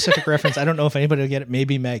 very specific reference. I don't know if anybody will get it.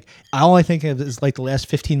 Maybe Meg. All I think of is like the last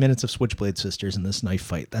 15 minutes of Switchblade Sisters in this knife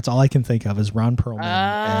fight. That's all I can think of is Ron Perlman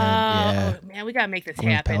and Oh, man, we gotta make this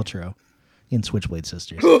Gwyneth happen. Paltrow in Switchblade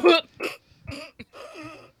Sisters.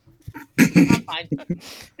 I'm fine.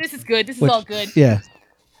 This is good. This is Which- all good. Yeah.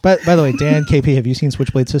 But by the way, Dan, KP, have you seen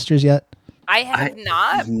Switchblade Sisters yet? I have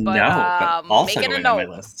not, no, but also making a going on my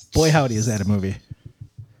note. list. Boy, howdy, is that a movie?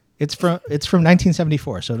 It's from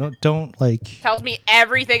 1974. So don't like. Tells me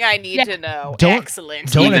everything I need Yeah. to know. Don't-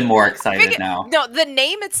 Excellent. don't- Even more excited Figure- now. No, the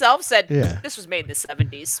name itself said Yeah. this was made in the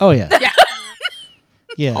 70s. Oh yeah. Yeah.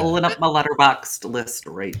 Yeah. Pulling up my letterboxed list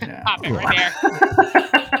right now. Pop it right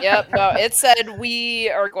there. Yep, no, it said we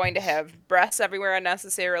are going to have breasts everywhere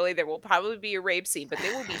unnecessarily. There will probably be a rape scene, but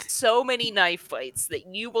there will be so many knife fights that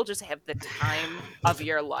you will just have the time of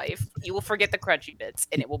your life. You will forget the crunchy bits,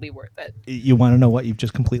 and it will be worth it. You want to know what? You've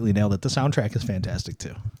just completely nailed it. The soundtrack is fantastic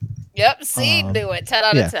too. Yep, see, do it. 10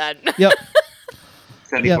 out of 10. Yep.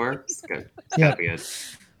 74? It's good. It's Yeah. gotta be good.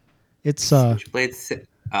 It's Switchblade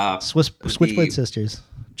Switchblade Sisters.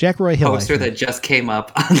 Jack Roy Hill. poster that just came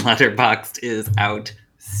up on Letterboxd is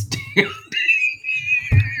outstanding.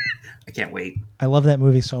 I can't wait. I love that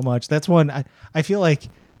movie so much. That's one I feel like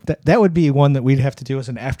that would be one that we'd have to do as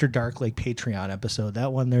an After Dark like Patreon episode.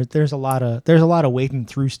 That one there's a lot of wading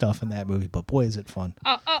through stuff in that movie, but boy is it fun.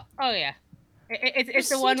 Oh yeah. It's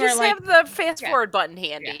the You one where just like have the fast forward button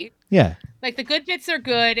handy. Yeah. like the good bits are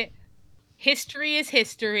good. History is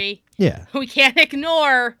history. Yeah. We can't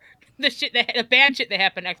ignore the bad shit that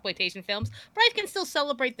happened in exploitation films, but I can still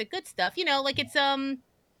celebrate the good stuff. You know, like it's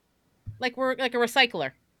like we're like a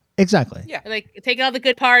recycler. Exactly. Yeah. Like taking all the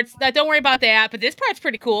good parts. Don't worry about that. But this part's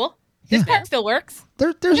pretty cool. This Yeah. part still works.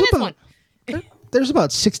 There's Look at this about there's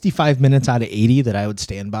about 65 minutes out of 80 that I would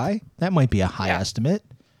stand by. That might be a high estimate.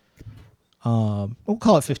 We'll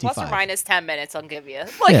call it 55. Plus or minus 10 minutes, I'll give you.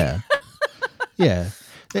 Like, Yeah. Yeah.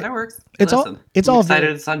 That works. It's all- it's I'm all excited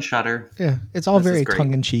very- it's on Shutter. Yeah. It's all This is very great.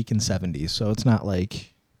 tongue in cheek in 70s, so it's not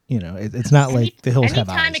like, it's not like The Hills Have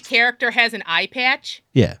Anytime Eyes. a character has an eye patch,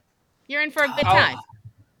 Yeah. you're in for a good Oh. time.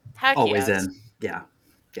 heck Always yes. in. Yeah.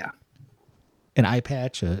 An eye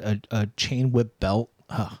patch, a chain whip belt.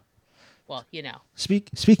 Oh. Well, you know.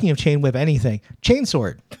 Speaking of chain whip anything,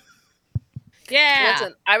 chainsword. Yeah.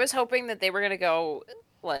 Listen, I was hoping that they were going to go,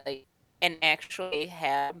 like, and actually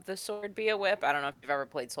have the sword be a whip. I don't know if you've ever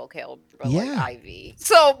played Soul Calibur, but Yeah. like Ivy.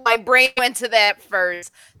 So my brain went to that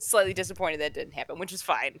first. Slightly disappointed that didn't happen, which is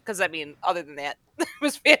fine. Because, I mean, other than that, it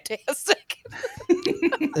was fantastic.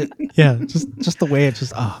 Yeah, just the way it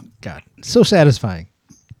just God, so satisfying.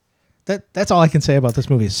 That's all I can say about this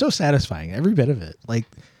movie. It's so satisfying, every bit of it. Like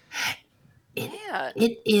Yeah.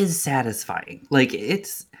 It is satisfying. Like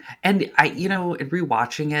it's, and I, in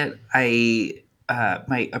rewatching it,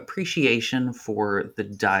 my appreciation for the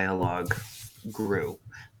dialogue grew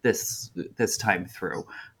this time through.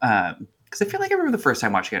 Because I feel like I remember the first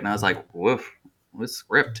time watching it and I was like, woof, this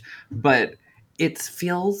script. But it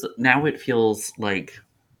feels like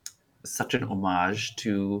such an homage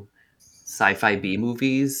to sci-fi B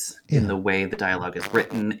movies in Yeah. the way the dialogue is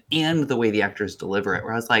written and the way the actors deliver it,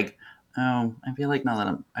 where I was like, oh, I feel like now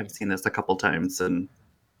that I've seen this a couple times and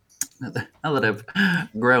now that I've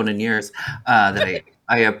grown in years, that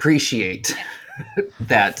I appreciate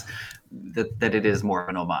that it is more of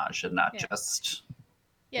an homage and not just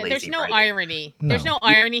Yeah, lazy there's no writing. irony. There's No. no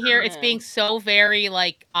irony here. It's No. being so very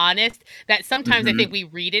like honest that sometimes I Mhm. think we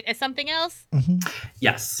read it as something else.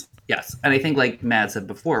 Yes. And I think like Matt said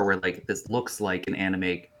before, where like this looks like an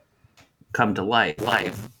anime come to life,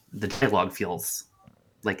 the dialogue feels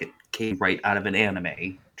like it came right out of an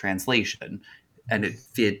anime translation, and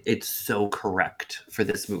it's so correct for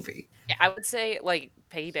this movie. Yeah, I would say, like,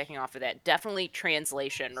 piggybacking off of that, definitely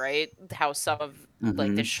translation, right? How some of,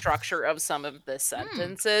 like, the structure of some of the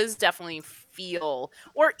sentences definitely feel,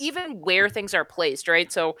 or even where things are placed, right?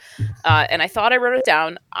 So, and I thought I wrote it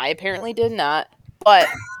down. I apparently did not. But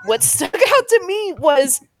what stuck out to me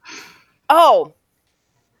was,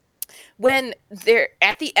 when they're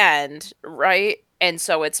at the end, right? And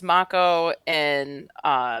so it's Mako and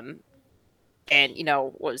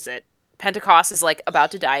what was it? Pentecost is like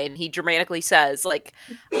about to die, and he dramatically says, like,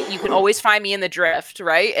 you can always find me in the drift,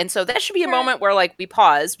 right? And so that should be a moment where like we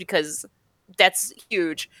pause because that's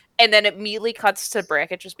huge. And then it immediately cuts to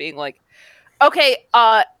Brackett just being like, okay,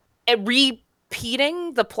 and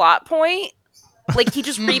repeating the plot point. Like he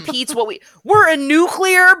just repeats we're a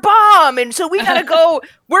nuclear bomb, and so we gotta go.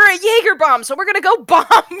 We're a Jaeger bomb, so we're gonna go bomb.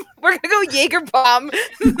 We're gonna go Jaeger bomb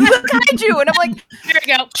the kaiju, and I'm like, There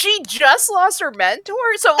we go. she just lost her mentor,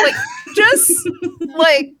 so like, just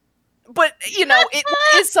like, but it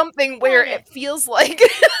is something where it feels like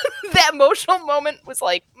that emotional moment was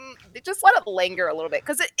like, just let it linger a little bit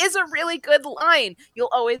because it is a really good line. You'll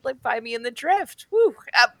always like find me in the drift. Woo!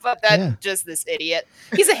 But that just this idiot.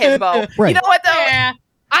 He's a himbo. Right. You know what though? Yeah.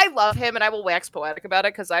 I love him, and I will wax poetic about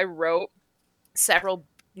it because I wrote several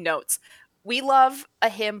notes. We love a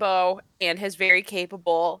himbo and his very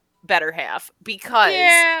capable better half because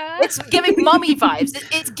Yeah. it's giving mummy vibes.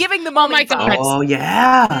 It's giving the mummy my God. vibes. Oh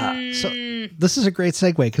yeah. So Mm. this is a great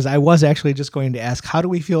segue because I was actually just going to ask, how do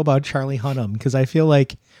we feel about Charlie Hunnam? Because I feel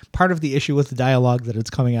like part of the issue with the dialogue that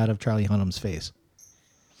it's coming out of Charlie Hunnam's face.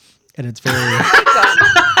 and it's very. I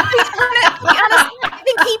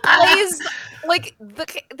think he plays like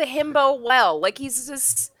the himbo well. Like he's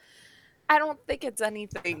just. I don't think it's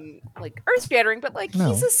anything like earth-shattering, but like No.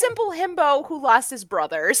 he's a simple himbo who lost his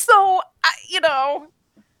brother. So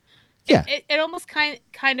Yeah. It almost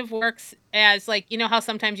kind of works as like, you know how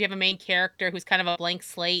sometimes you have a main character who's kind of a blank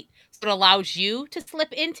slate, so it allows you to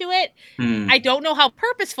slip into it. I don't know how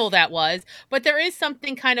purposeful that was, but there is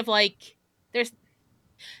something kind of like there's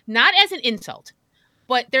not as an insult,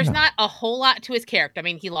 but there's No. not a whole lot to his character. I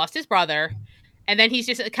mean, he lost his brother, and then he's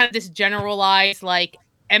just kind of this generalized like,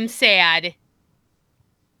 I'm sad,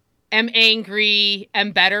 I'm angry,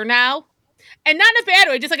 I'm better now. And not in a bad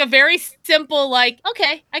way, just like a very simple, like,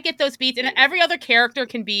 okay, I get those beats. And every other character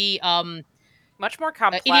can be much more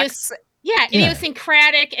complex.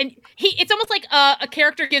 idiosyncratic. And it's almost like a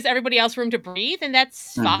character gives everybody else room to breathe, and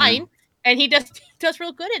that's fine. And he does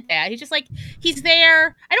real good at that. He's just like, he's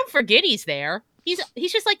there. I don't forget he's there.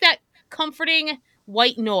 He's just like that comforting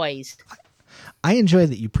white noise. I enjoy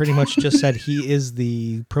that you pretty much just said he is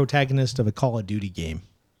the protagonist of a Call of Duty game.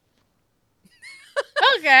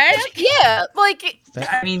 Okay. Yeah, like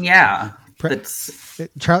I mean, yeah. Pre- That's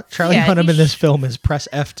Charlie Hunnam in this film is press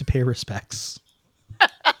F to pay respects.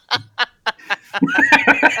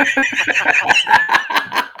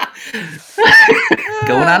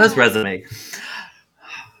 going on his resume.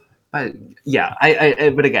 But yeah,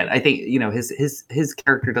 but again, I think his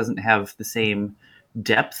character doesn't have the same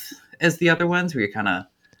depth as the other ones, where you're kind of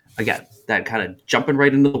that kind of jumping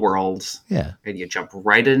right into the world. Yeah, and you jump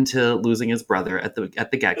right into losing his brother at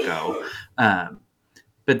the get go.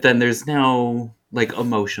 But then there's no like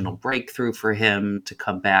emotional breakthrough for him to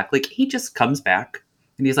come back. Like he just comes back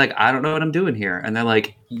and he's like, I don't know what I'm doing here. And they're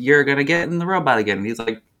like, you're gonna get in the robot again. And he's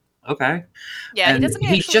like, okay. Yeah, and he doesn't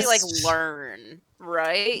actually like learn,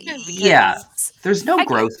 right? Yeah, there's no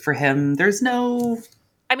growth for him. There's no.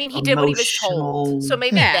 I mean, he did what he was told, so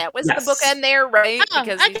maybe that was the bookend there, right? Oh,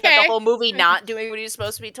 because he spent the whole movie not doing what he was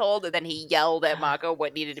supposed to be told, and then he yelled at Mako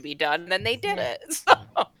what needed to be done, and then they did it. So.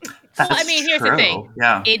 Well, I mean, here's the thing.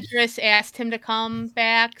 Yeah. Idris asked him to come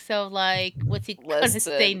back, so like, what's he gonna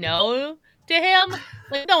say no to him?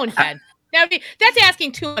 Like, no one can. That's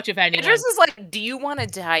asking too much of anyone. Idris is like, do you want to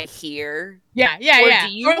die here? Yeah. Or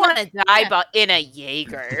do you want to die but in a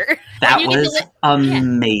Jaeger? That was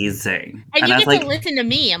amazing. And you get to listen to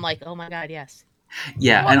me. I'm like, oh my God, yes.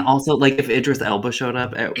 Yeah, and also, like, if Idris Elba showed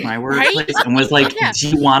up at my workplace and was like, do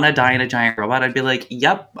you want to die in a giant robot? I'd be like,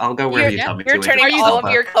 yep, I'll go wherever you tell me to. You're turning all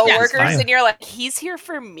of your coworkers and you're like, he's here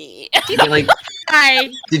for me. You're like,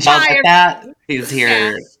 did you get that? He's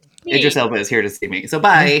here. Idris Elba is here to see me. So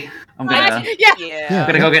bye. I'm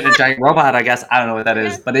gonna go get in a giant robot, I guess. I don't know what that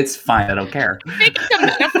is, but it's fine. I don't care. Think it's a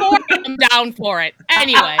metaphor, I'm down for it.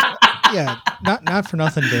 Anyway. Yeah, not for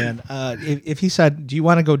nothing, Dan. If he said, do you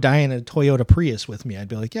want to go die in a Toyota Prius with me? I'd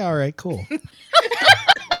be like, yeah, all right, cool.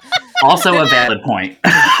 Also a valid point.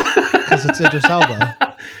 Because it's Idris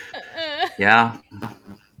Elba. Yeah.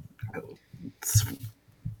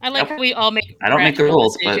 I like how we all make I don't make the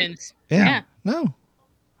rules, decisions. But yeah. No.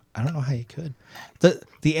 I don't know how you could.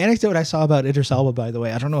 The anecdote I saw about Idris Elba, by the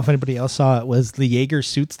way, I don't know if anybody else saw it, was the Jaeger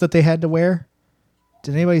suits that they had to wear.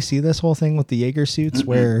 Did anybody see this whole thing with the Jaeger suits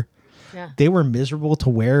where they were miserable to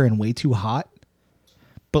wear and way too hot?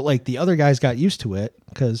 But like the other guys got used to it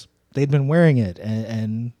because they'd been wearing it,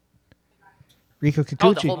 and Rico Kikuchi.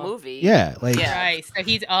 Oh, the whole movie. Yeah, Right.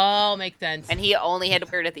 So makes sense. And he only had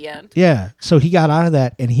to wear it at the end. Yeah. So he got out of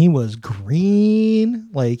that and he was green.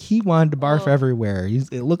 Like he wanted to barf everywhere.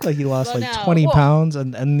 It looked like he lost 20 pounds.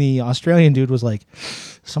 And the Australian dude was like,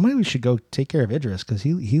 somebody should go take care of Idris because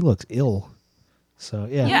he looks ill. So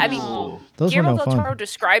yeah. Yeah, I mean, those Guillermo were no del fun. Toro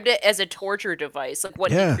described it as a torture device, like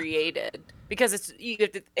what he created, because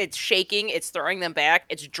it's shaking, it's throwing them back,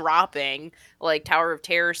 it's dropping like Tower of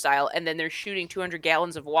Terror style, and then they're shooting 200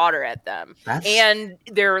 gallons of water at them, and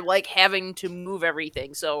they're like having to move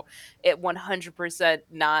everything. So it 100%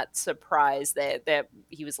 not surprised that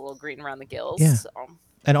he was a little green around the gills. Yeah. So.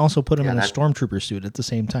 And also put him in a stormtrooper suit at the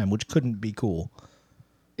same time, which couldn't be cool.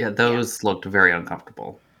 Yeah, those looked very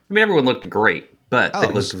uncomfortable. I mean, everyone looked great. But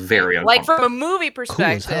it looked very uncomfortable. Like from a movie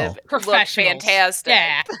perspective, it looked fantastic.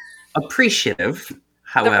 Yeah. Appreciative,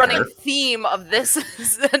 however. The running theme of this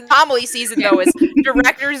Anomaly season, though, is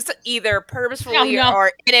directors either purposefully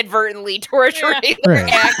or inadvertently torturing their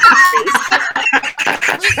actors.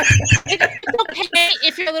 It's okay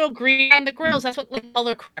if you're a little green on the grills. That's what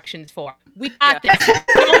color correction's for. We got this.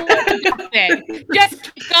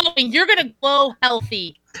 Just keep going. You're going to glow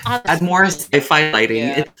healthy. Add more sci-fi lighting.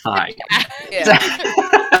 It's fine.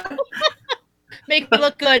 Make it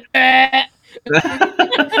look good.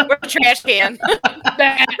 We're a trash can.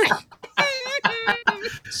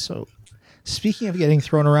 So, speaking of getting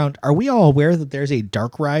thrown around, are we all aware that there's a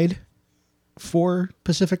dark ride for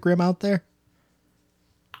Pacific Rim out there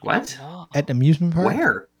What? at an amusement park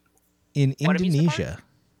Where? in What amusement Indonesia?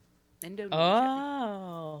 Indonesia.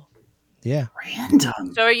 Oh. Yeah.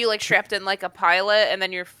 Random. So are you like strapped in like a pilot, and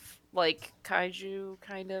then you're like kaiju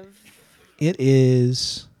kind of? It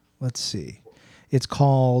is, let's see. It's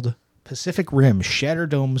called Pacific Rim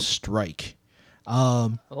Shatterdome Strike.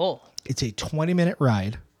 Oh. It's a 20-minute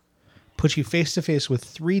ride. Puts you face to face with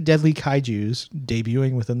 3 deadly kaijus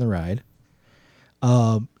debuting within the ride.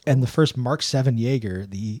 And the first Mark 7 Jaeger,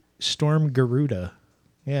 the Storm Garuda.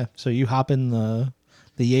 Yeah, so you hop in the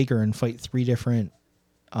Jaeger and fight 3 different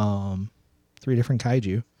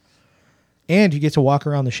kaiju. And you get to walk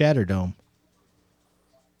around the Shatterdome.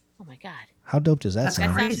 Oh my God. How dope does that That's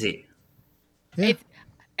sound? crazy. Yeah.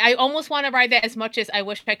 I almost want to ride that as much as I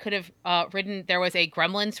wish I could have ridden. There was a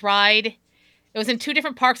Gremlins ride. It was in 2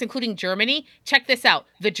 different parks, including Germany. Check this out.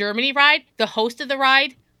 The Germany ride, the host of the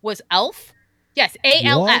ride was Elf. Yes,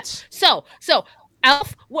 ALF. What? So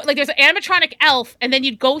Elf, like there's an animatronic Elf, and then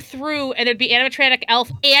you'd go through, and there'd be animatronic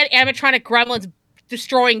Elf and animatronic Gremlins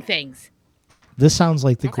destroying things. This sounds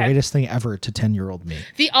like the Okay. greatest thing ever to 10-year-old me.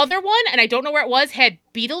 The other one, and I don't know where it was, had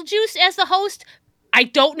Beetlejuice as the host. I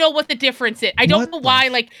don't know what the difference is. I don't What know the why,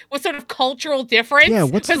 like, what sort of cultural difference Yeah,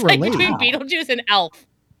 what's the was like relate? between Wow. Beetlejuice and Elf.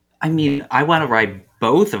 I mean, I want to ride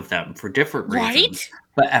both of them for different reasons.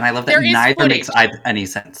 Right? And I love that There is neither footage. makes any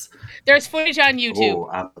sense. There's footage on YouTube. Oh,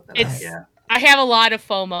 I'll put that It's- up, yeah. I have a lot of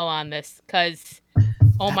FOMO on this because,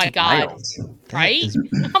 oh my That's God. wild. That Right? is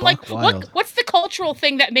I'm like, buck wild. what's the cultural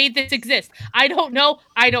thing that made this exist? I don't know.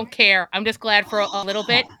 I don't care. I'm just glad for a little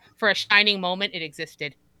bit, for a shining moment, it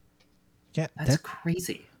existed. Yeah, That's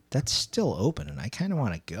crazy. that's still open, and I kind of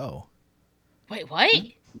want to go. Wait, what?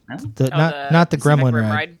 The, Oh, not the the Pacific Gremlin Rim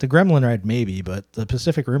ride. ride? The Gremlin ride maybe, but the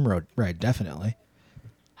Pacific Rim ride definitely.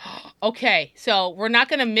 Okay, so we're not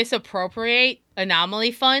going to misappropriate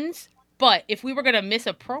anomaly funds, but if we were going to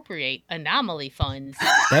misappropriate anomaly funds,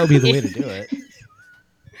 That would be the way to do it.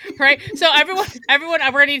 right? So everyone, we're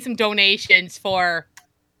going to need some donations for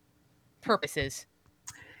purposes.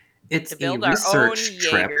 It's To a build our own research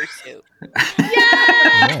trip. Jaeger suit.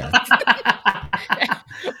 Yeah.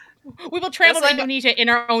 We will travel Just like- to Indonesia in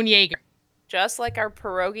our own Jaeger. Just like our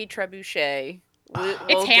pierogi trebuchet. We'll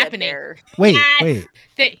It's get happening. there. Wait, Yes! wait.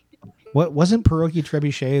 They- What wasn't pierogi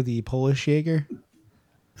trebuchet the Polish Jaeger?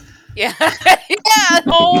 Yeah. Yeah.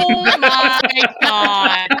 oh my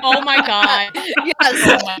God. Oh my God. Yes.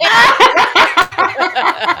 Oh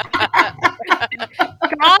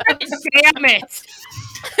my God damn it.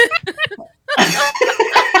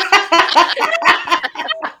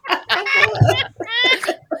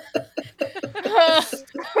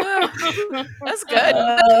 That's good.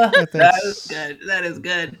 That is good. That is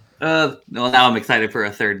good. Well, now I'm excited for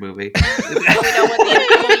a third movie. We know what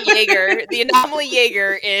the anomaly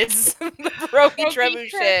Jaeger is. The pierogi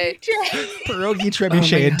trebuchet. Pierogi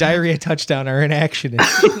trebuchet and diarrhea touchdown are in action in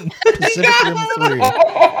Pacific Rim 3.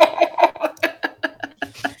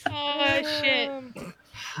 Oh shit.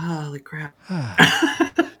 Holy crap.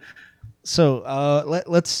 So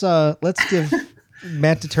let's give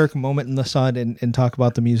Matt DeTurk a moment in the sun and talk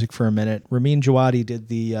about the music for a minute. Ramin Djawadi did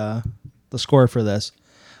the score for this,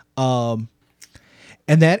 and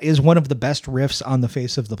that is one of the best riffs on the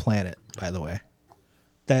face of the planet. By the way,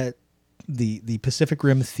 that the Pacific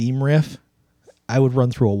Rim theme riff, I would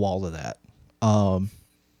run through a wall to that.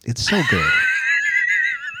 It's so good.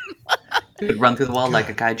 You'd run through the wall like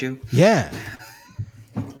a kaiju. Yeah.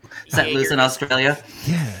 Set loose in Australia.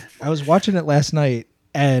 Yeah, I was watching it last night,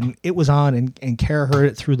 and it was on, and Kara heard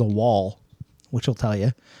it through the wall, which will tell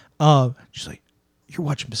you. She's like, "You're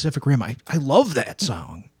watching Pacific Rim. I love that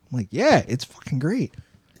song." I'm like, "Yeah, it's fucking great."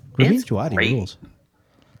 Ramin It's Djawadi great. rules,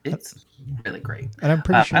 It's really great. and I'm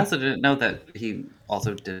pretty sure. I also didn't know that he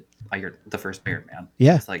also did the first Iron Man.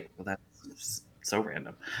 Yeah. It's like, well, that's so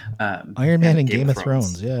random. Iron Man and Game of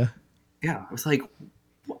Thrones. Yeah, Yeah, I was like,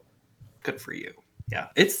 "What? Good for you." Yeah,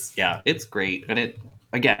 it's great, and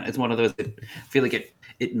it's one of those that I feel like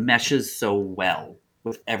it meshes so well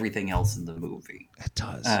with everything else in the movie, it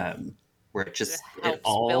does. where it just It helps it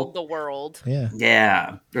all build the world. Yeah,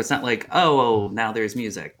 yeah, where it's not like oh now there's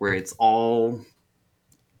music, where it's all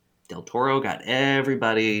Del Toro got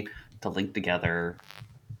everybody to link together.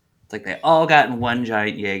 It's like they all got in one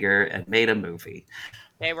giant Jaeger and made a movie.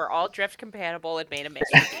 They were all drift compatible and made a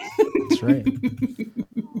masterpiece. that's right.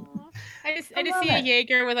 I just I see love a it.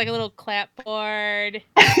 Jaeger with like a little clapboard.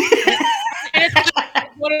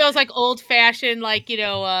 one of those like old fashioned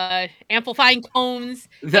amplifying cones.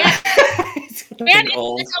 And It's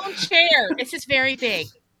it's its own chair. It's just very big.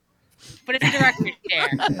 But it's a director's chair.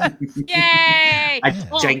 Yay! A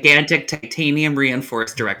gigantic titanium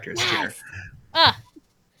reinforced director's chair. I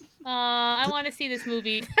want to see this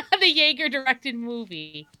movie. The Jaeger directed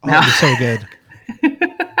movie. Oh, it'd be so good.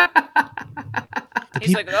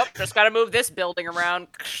 He's like, oh, just got to move this building around.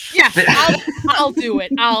 Yeah, I'll do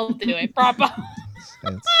it. I'll do it. Proper.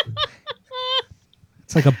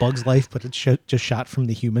 It's like A Bug's Life, but it's just shot from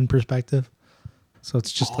the human perspective. So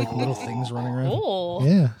it's just like little things running around. Oh.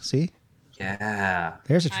 Yeah, see? Yeah.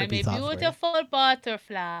 There's a I'm trippy a thought for you. beautiful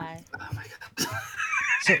butterfly. Oh my god.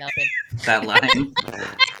 I love it. That line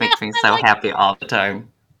makes me so happy all the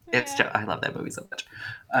time. I love that movie so much.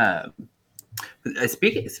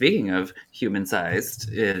 Speaking of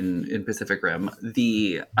human-sized in Pacific Rim,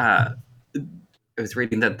 I was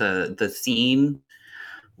reading that the scene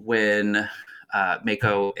when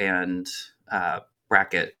Mako and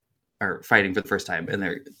Brackett are fighting for the first time, and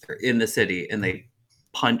they're in the city, and they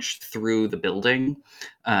punch through the building,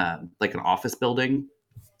 like an office building.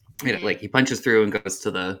 You know, like he punches through and goes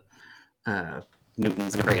to the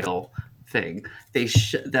Newton's cradle thing.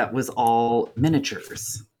 That was all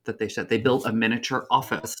miniatures that they shot. They built a miniature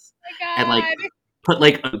office and like put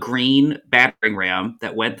like a green battering ram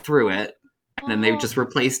that went through it, and then they just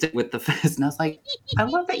replaced it with the fist. And I was like, I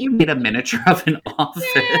love that you made a miniature of an office.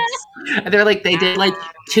 Yeah. And they're like, they did like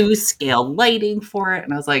 2-scale lighting for it,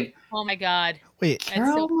 and I was like, oh my god. Wait,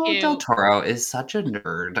 Guillermo del Toro is such a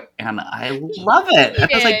nerd, and I love it. I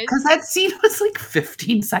was like, because that scene was like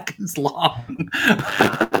 15 seconds long.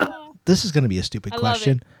 This is going to be a stupid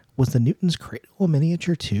question. Was the Newton's cradle a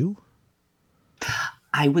miniature too?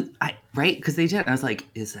 Right? Because they did. I was like,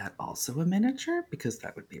 is that also a miniature? Because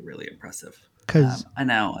that would be really impressive. Because I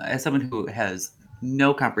know, as someone who has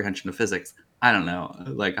no comprehension of physics, I don't know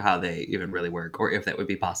like how they even really work, or if that would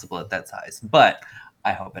be possible at that size. But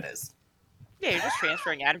I hope it is. Yeah, you're just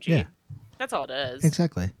transferring energy. Yeah. That's all it is.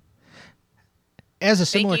 Exactly. As a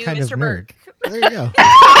similar kind Mr. of Burke. nerd. There you go.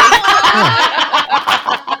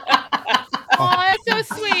 Oh, that's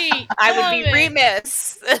so sweet. I would be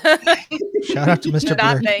remiss. Shout out to Mr.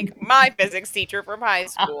 Not Burke. thank my physics teacher from high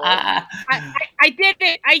school. I did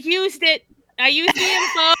it. I used it. I used the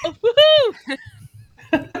info. Woohoo!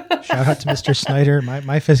 Shout out to Mr. Snyder,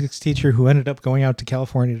 my physics teacher, who ended up going out to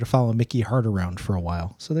California to follow Mickey Hart around for a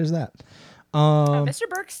while. So there's that. Mr.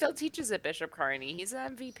 Burke still teaches at Bishop Kearney. He's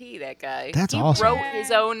an MVP, that guy. That's he awesome. He wrote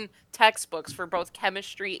his own textbooks for both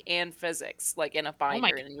chemistry and physics, like in a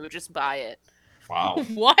binder, and you would just buy it. Wow.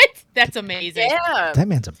 What? That's amazing. Yeah. That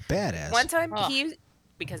man's a badass. One time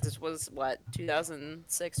because this was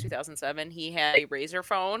 2006, 2007, he had a Razor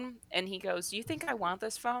phone, and he goes, "Do you think I want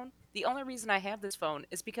this phone? The only reason I have this phone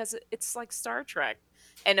is because it's like Star Trek."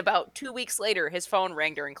 And about 2 weeks later, his phone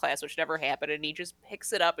rang during class, which never happened, and he just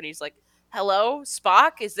picks it up and he's like, "Hello,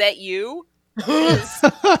 Spock, is that you?"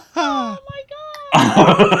 Oh my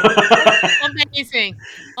god! Amazing.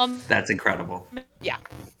 That's incredible. Yeah.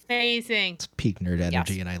 Amazing. It's peak nerd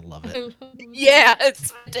energy, and I love it. Yeah,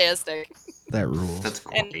 it's fantastic. That rules. That's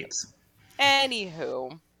cool.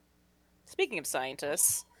 Anywho, speaking of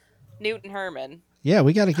scientists, Newton Herman. Yeah,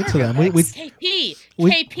 we got to get to them.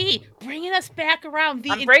 KP, bringing us back around.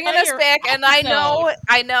 I'm bringing us back, and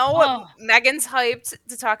I know Megan's hyped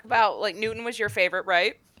to talk about, like, Newton was your favorite,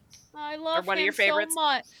 right? I love one him of your favorites? so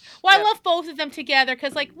much. Well, I love both of them together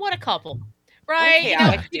because, like, what a couple. Right,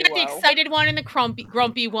 you got the excited one and the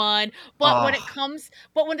grumpy one, but when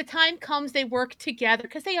the time comes, they work together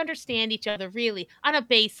because they understand each other really on a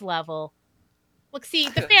base level. Look, see,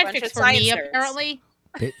 the fanfic's for me apparently.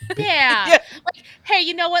 Yeah. Like, hey,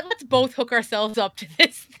 you know what? Let's both hook ourselves up to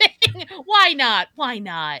this thing. Why not?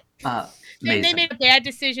 They made a bad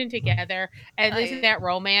decision together, and isn't that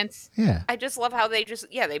romance? Yeah. I just love how they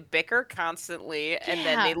they bicker constantly, and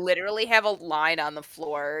then they literally have a line on the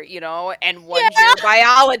floor, and one's your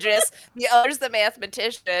biologist, the other's the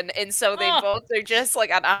mathematician, and so they both are just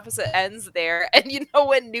like on opposite ends there. And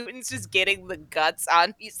when Newton's just getting the guts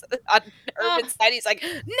on Herman's side, he's like,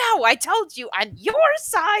 "No, I told you, on your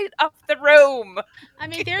side of the room." I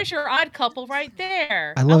mean, there's your odd couple right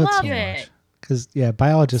there. I love it so much. Because,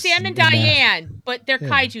 biologists... Sam and Diane, but they're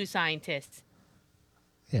kaiju scientists.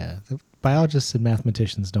 Yeah, the biologists and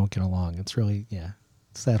mathematicians don't get along. It's really,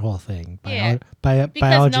 it's that whole thing. Because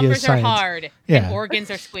biology numbers is science. Are hard and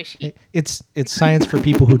organs are squishy. It's science for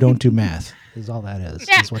people who don't do math, is all that is.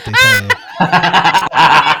 Yeah. Is what they tell you.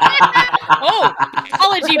 Oh,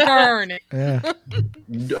 biology burn. Yeah.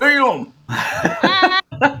 Damn.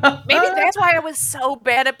 Maybe that's why I was so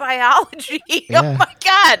bad at biology. Yeah. Oh my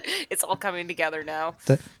god, it's all coming together now.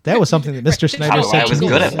 That was something that Mr. Snyder Oh, said I to was me.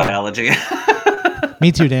 good at biology.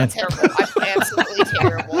 Me too, Dan. Terrible. I'm absolutely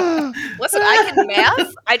terrible. Listen, I can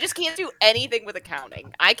math. I just can't do anything with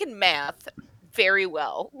accounting. I can math very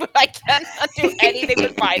well, but I cannot do anything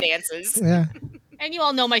with finances. Yeah. And you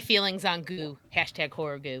all know my feelings on goo. Hashtag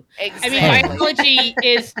horror goo. Exactly. I mean, biology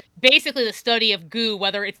is basically the study of goo,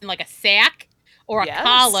 whether it's in like a sack or a Yes.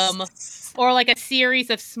 column or like a series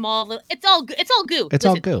of small little. It's all goo. It's all goo. It's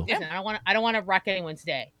all goo. Listen, I don't want to wreck anyone's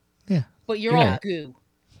day. Yeah. But you're You're all right. goo.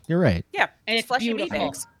 You're right. Yeah, And just it's flesh and meat beautiful.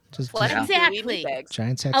 bags. Just Flesh and gooey Exactly. meat bags.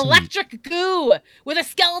 giant sacks of meat. Electric goo with a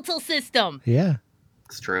skeletal system. Yeah.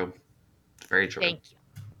 It's true. It's very true. Thank you.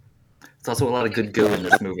 It's also a lot of good goo in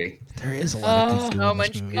this movie. There is a lot of good food so in this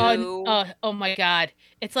much movie. goo. Oh my god.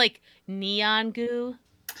 It's like neon goo.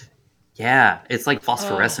 Yeah, it's like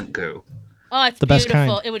phosphorescent goo. Oh, it's The best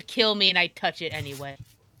beautiful. kind. It would kill me and I'd touch it anyway.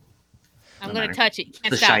 I'm No going to matter. touch it. You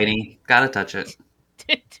can't The stop shiny, gotta touch it.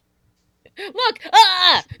 it. Look!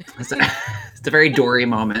 Ah! It's a very Dory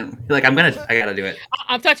moment. You're like, I gotta do it.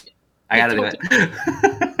 I'm touching. I gotta do it.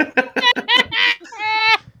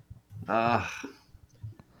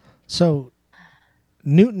 So,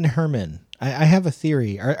 Newton Herman, I have a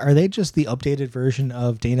theory. Are they just the updated version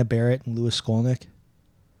of Dana Barrett and Louis Skolnick?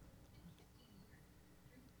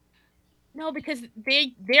 No, because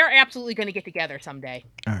they're absolutely going to get together someday.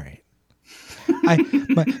 All right.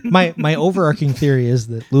 My overarching theory is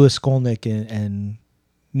that Louis Skolnick and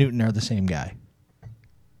Newton are the same guy,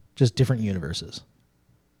 just different universes.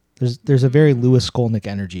 There's a very Louis Skolnick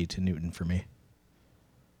energy to Newton for me.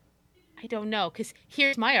 I don't know, because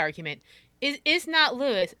here's my argument. Is not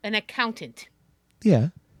Lewis an accountant? Yeah.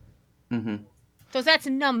 hmm So that's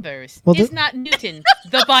numbers. Well, Is not Newton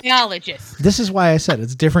the biologist? This is why I said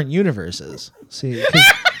it's different universes. See, 'cause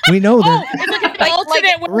we know Oh, that. it's like an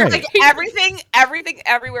alternate where Right. Like everything,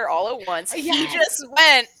 everywhere, all at once. He Yes. just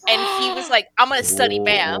went and he was like, "I'm gonna study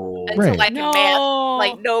math until Right. I can No. math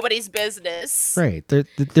like nobody's business." Right.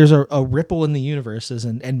 There's a ripple in the universes,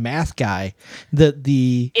 and math guy,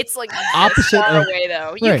 the It's like Opposite far of- away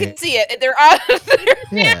though. You right. can see it. They're out.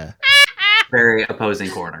 yeah. Very opposing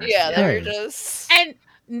corners. Yeah, they're Right. just. And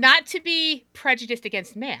not to be prejudiced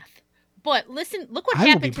against math, but listen, look what I will be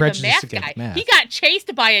happened to the prejudiced math against guy. math. He got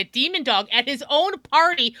chased by a demon dog at his own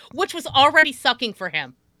party, which was already sucking for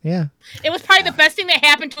him. Yeah. It was probably the best thing that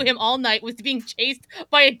happened to him all night was being chased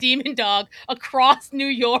by a demon dog across New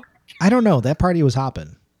York. I don't know. That party was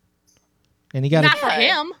hopping, and he got Not a, for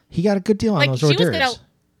him. he got a good deal on Like, those she hors was d'oeuvres.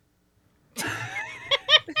 gonna-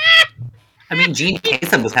 I mean, Gene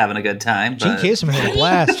Kasem was having a good time. Gene But Kasem had a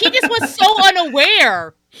blast. He just was so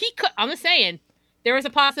unaware. He could. I'm just saying, there was a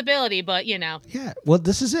possibility, but you know. Yeah. Well,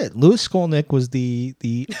 this is it. Louis Skolnick was the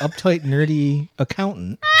uptight, nerdy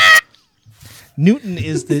accountant. Newton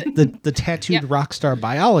is the tattooed Yep. rock star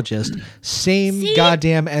biologist. Same See?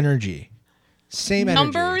 goddamn energy. Same energy.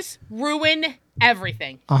 Numbers ruin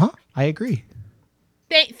everything. I agree.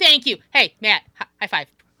 Thank you. Hey, Matt, high five.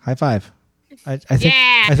 High five. I think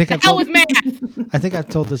Yeah. I think I the hell told with Matt. I think I've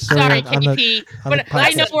told this story Sorry, on the KP, on the but I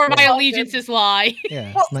know podcast where my before. allegiances lie.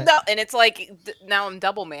 Yeah. Well, my- no, and it's like now I'm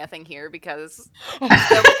double mathing here because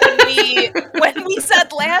when we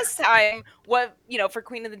said last time what for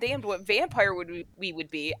Queen of the Damned what vampire we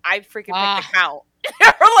would be, I freaking picked the Count.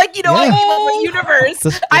 Or like Yeah. like what universe?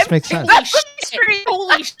 This I makes sense.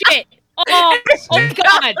 Holy shit! Holy shit! Oh my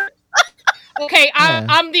god! Okay, Yeah.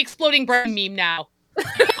 I'm the exploding brain meme now.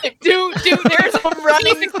 Dude, there's a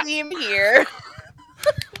running theme here.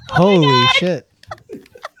 Holy shit.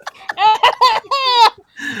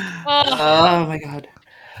 oh my god.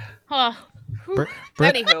 Bir-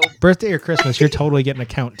 bir- Anywho, birthday or Christmas, you're totally getting a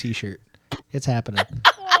Count t-shirt. It's happening.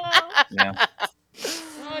 Yeah.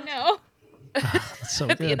 Oh no! It's so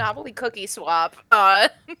the good. anomaly cookie swap.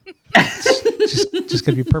 Just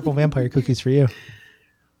gonna be purple vampire cookies for you.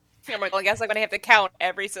 I'm like, well, I guess I'm gonna have to count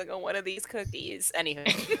every single one of these cookies.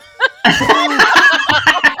 Anywho.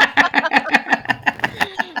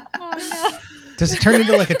 Oh no! Does it turn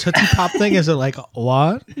into like a Tootsie Pop thing? Is it like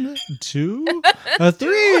 1, 2,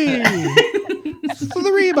 3?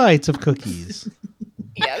 3 bites of cookies.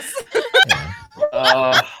 Yes.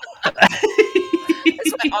 Oh.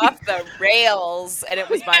 This went off the rails, and it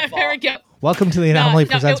was my There we fault. go. Welcome to the No, Anomaly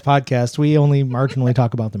no, Presents podcast. We only marginally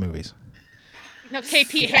talk about the movies. No,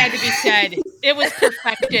 KP had to be said. It was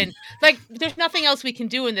perfection. Like, there's nothing else we can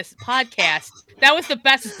do in this podcast. That was the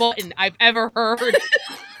best button I've ever heard.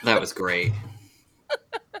 That was great.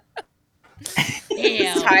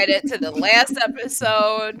 Damn. Tied it to the last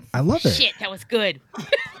episode. I love it. Shit, that was good.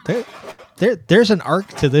 There's an arc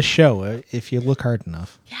to this show if you look hard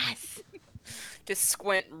enough. Yes. Just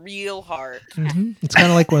squint real hard. It's kind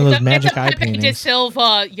of like one of those It's a magic eye Pepe de paintings.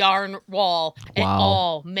 Silva yarn wall. It Wow.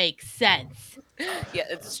 all makes sense. Yeah,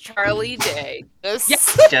 it's Charlie Day. Just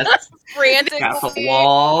Just got the frantically.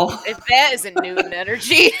 wall. If that isn't Newton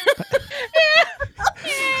energy.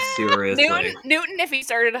 Seriously. Newton, if he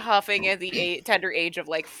started huffing at the tender age of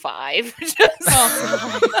like 5. Just...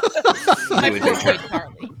 Oh, my He would poor be boy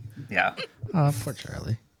Charlie. Yeah. Oh, poor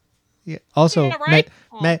Charlie. Yeah. Also, Yeah, right?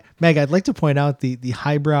 Meg, I'd like to point out the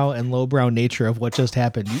highbrow and lowbrow nature of what just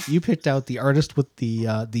happened. You picked out the artist with the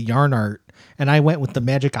yarn art, and I went with the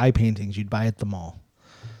magic eye paintings you'd buy at the mall.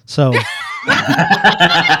 So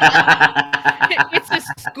It's a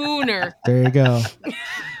schooner. there you go.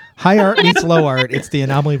 High art meets low art. It's the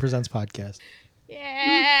Anomaly Presents podcast.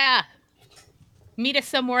 Yeah. Meet us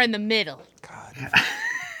somewhere in the middle.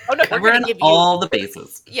 Oh no, we're We're gonna in give you. all the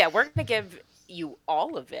bases. Yeah, we're gonna give you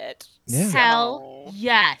all of it. Yeah. Hell So-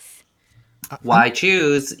 yes. Why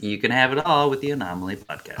choose? You can have it all with the Anomaly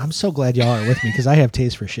podcast. I'm so glad y'all are with me because I have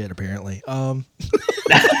taste for shit apparently.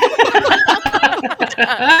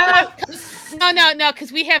 No,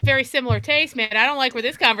 because we have very similar tastes, man. I don't like where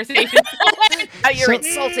this conversation is going. Now you're So-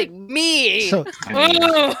 insulting me. So I mean,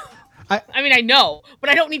 Ugh. I- I mean, I know, but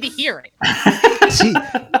I don't need to hear it. see,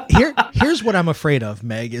 here's what I'm afraid of,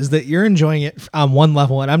 Meg, is that you're enjoying it on one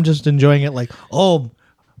level and I'm just enjoying it like, oh,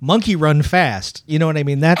 monkey run fast. You know what I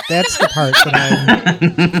mean? That's the part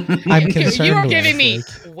that I'm concerned You are with. giving me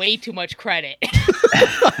like- way too much credit.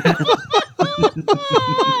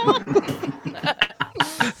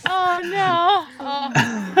 Oh no.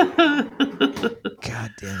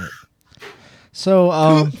 God damn it. So,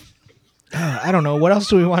 I don't know. What else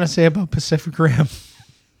do we want to say about Pacific Rim?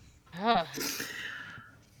 Ugh.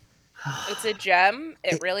 It's a gem.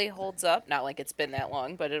 It really holds up. Not like it's been that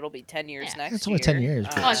long, but it'll be 10 years Yeah. next It's year. only 10 years,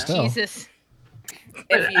 but Oh, still. Jesus.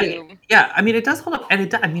 If you, yeah, I mean, it does hold up,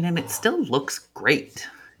 and and it still looks great.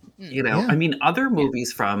 You know, Yeah. I mean, other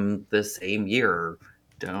movies from the same year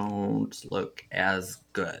don't look as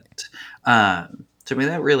good. So I mean,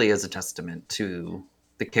 that really is a testament to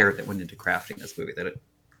the care that went into crafting this movie. That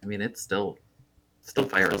it still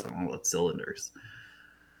fires on all its cylinders.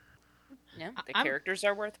 yeah, the I'm- characters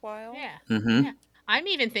are worthwhile. Yeah. Mm-hmm. Yeah. I'm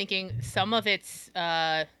even thinking some of its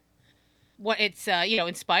what it's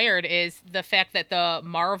inspired is the fact that the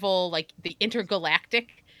Marvel, like the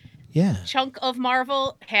intergalactic Yeah. chunk of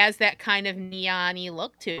Marvel, has that kind of neon-y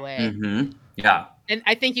look to it. Mm-hmm. Yeah. And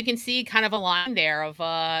I think you can see kind of a line there of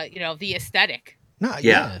the aesthetic. No,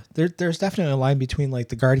 Yeah. There's definitely a line between like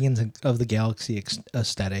the Guardians of the Galaxy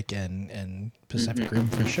aesthetic and Pacific Rim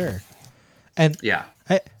for sure. And Yeah.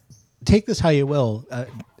 take this how you will,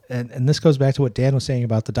 and this goes back to what Dan was saying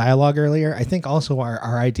about the dialogue earlier. I think also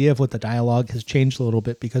our idea of what the dialogue has changed a little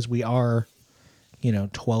bit because we are,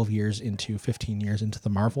 12 years into 15 years into the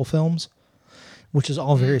Marvel films, which is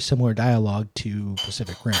all very similar dialogue to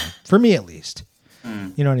Pacific Rim, for me at least.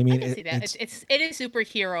 You know what I I mean? can see that. It is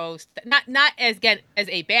superheroes, not as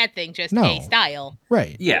a bad thing, just No. a style.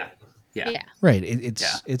 right. Yeah. Yeah. Yeah. Right.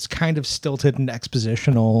 It's kind of stilted and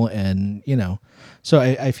expositional, and so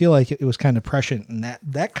I feel like it was kind of prescient in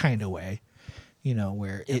that kind of way,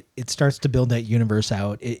 where it starts to build that universe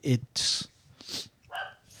out. It's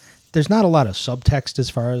there's not a lot of subtext as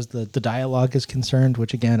far as the dialogue is concerned,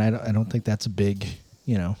 which again I don't think that's a big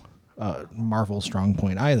Marvel strong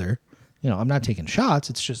point either. I'm not taking shots.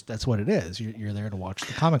 It's just that's what it is. You're there to watch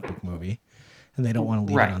the comic book movie, and they don't want to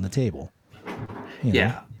leave Right. it on the table. you know?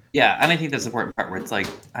 Yeah. Yeah. And I think that's the important part where it's like,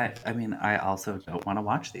 I also don't want to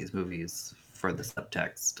watch these movies for the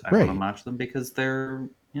subtext. I Right. want to watch them because they're,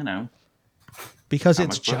 Because Comic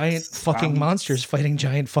it's giant books, fucking monsters fighting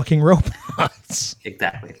giant fucking robots.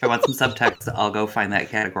 exactly. If I want some subtext, I'll go find that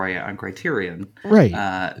category on Criterion, Right.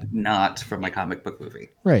 not from my comic book movie.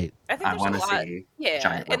 Right. I think I there's want a to lot. see Yeah,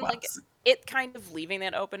 giant and like robots. it kind of leaving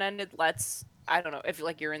that open ended lets I don't know if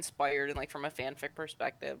like you're inspired and like from a fanfic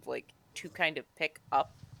perspective, like to kind of pick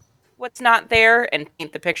up what's not there and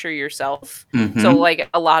paint the picture yourself. Mhm. So like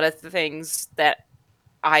a lot of the things that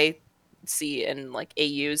I see in like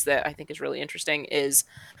AUs that I think is really interesting is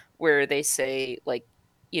where they say like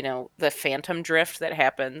the phantom drift that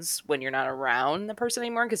happens when you're not around the person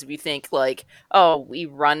anymore. Because if you think like, oh, we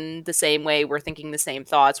run the same way, we're thinking the same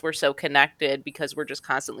thoughts, we're so connected because we're just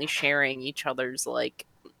constantly sharing each other's like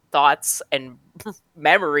thoughts and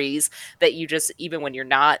memories that you just, even when you're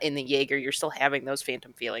not in the Jaeger, you're still having those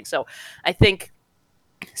phantom feelings. So I think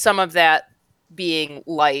some of that being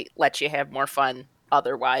light lets you have more fun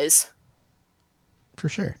otherwise. For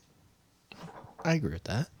sure. I agree with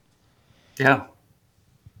that. Yeah.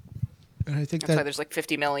 And I think That's why that there's like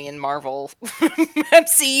 50 million Marvel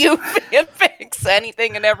MCU fanfics,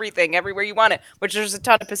 anything and everything, everywhere you want it. Which there's a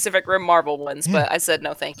ton of Pacific Rim Marvel ones, Yeah. but I said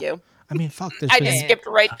no, thank you. I mean, fuck. There's I been, just skipped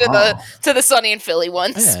right to the Sunny and Philly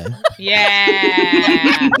ones. yeah.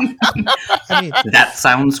 Yeah. I mean, That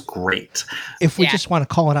sounds great. if we Yeah. just want to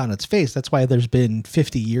call it on its face, that's why there's been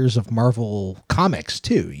 50 years of Marvel comics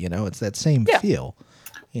too. You know, it's that same Yeah. feel.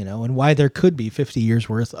 You know, and why there could be 50 years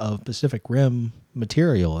worth of Pacific Rim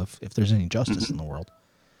material if there's any justice in the world.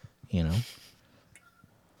 You know,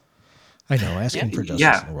 I know asking for justice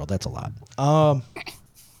Yeah. in the world, that's a lot.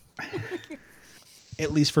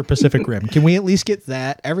 At least for Pacific Rim, can we at least get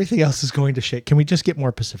that? Everything else is going to shit. Can we just get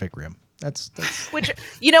more Pacific Rim? That's Which,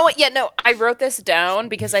 you know what? Yeah, no, I wrote this down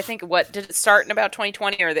because I think, what, did it start in about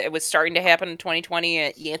 2020 or it was starting to happen in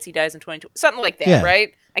 2020? Yancey dies in 2020, something like that, Yeah.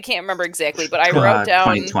 right? I can't remember exactly, but I wrote down.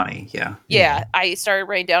 2020, yeah. Yeah, I started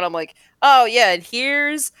writing down. I'm like, oh yeah, and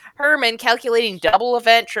here's Herman calculating double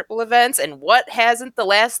event, triple events, and what hasn't the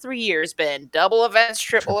last 3 years been? Double events,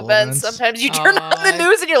 triple Triple events. events. Sometimes you turn on the Aw,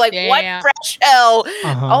 news and you're like, what damn. fresh hell?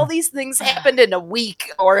 Uh-huh. All these things happened in a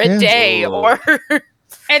week or a Yeah. day Ooh. or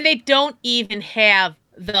And they don't even have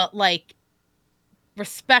the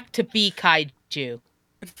respect to be kaiju,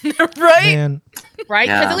 right? man. right?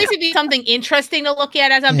 Because Yeah. at least it'd be something interesting to look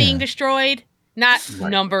at as I'm being Yeah. destroyed, not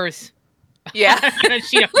Right. numbers Yeah. on a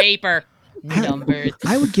sheet of paper. Numbers.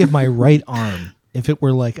 I would give my right arm if it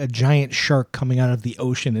were like a giant shark coming out of the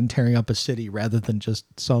ocean and tearing up a city rather than just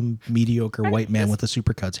some mediocre white man with a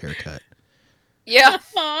supercuts haircut. Yeah.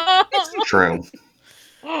 True.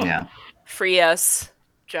 Yeah. Free us,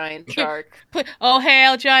 giant shark. Oh,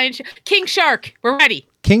 hail, giant King Shark. We're ready.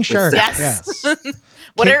 King Shark. Yes. Yes.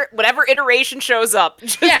 Whatever iteration shows up.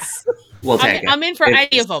 Just- Yes. We'll take it. I'm in for If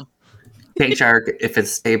any of them. King Shark, if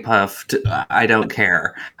it's Stay Puffed, I don't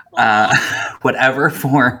care. Whatever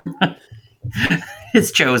form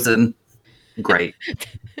is chosen, great.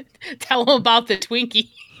 Tell them about the Twinkie.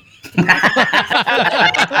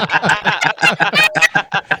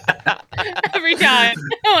 Every time.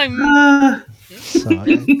 I'm like, So I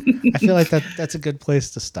feel like that's a good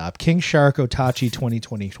place to stop. King Shark Otachi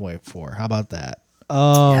 2024. How about that?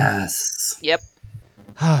 Yes. Yep.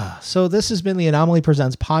 So this has been the Anomaly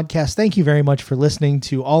Presents podcast. Thank you very much for listening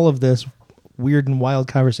to all of this weird and wild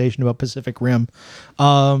conversation about Pacific Rim.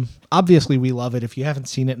 Obviously, we love it. If you haven't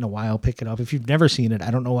seen it in a while, pick it up. If you've never seen it,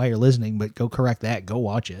 I don't know why you're listening, but go correct that. Go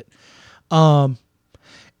watch it.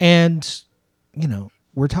 And, you know,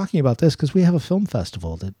 we're talking about this because we have a film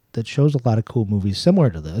festival that shows a lot of cool movies similar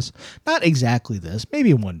to this. Not exactly this,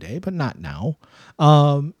 maybe one day, but not now.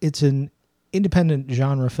 It's an independent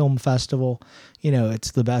genre film festival. You know,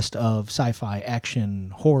 it's the best of sci-fi,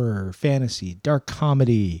 action, horror, fantasy, dark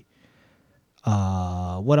comedy.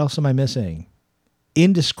 What else am I missing?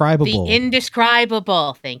 Indescribable. the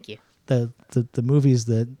indescribable. Thank you. the movies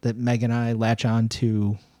that Meg and I latch on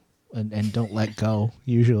to and don't let go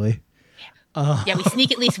usually. Yeah, we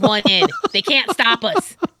sneak at least one in. They can't stop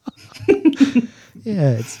us.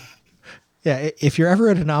 Yeah, if you're ever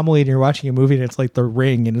at Anomaly and you're watching a movie and it's like The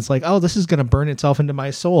Ring and it's like, oh, this is going to burn itself into my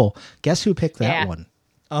soul. Guess who picked that Yeah. one?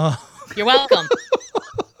 You're welcome.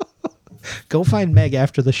 Go find Meg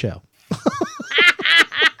after the show.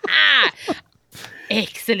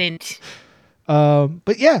 Excellent.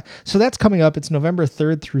 But yeah, so that's coming up. It's November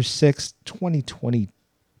 3rd through 6th,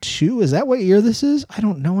 2022. Is that what year this is? I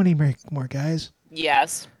don't know anymore, guys.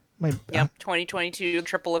 Yes. My Yep. 2022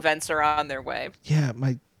 triple events are on their way.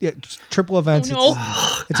 just triple events.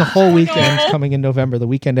 Oh, It's a whole weekend no. coming in November, the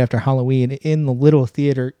weekend after Halloween, in the Little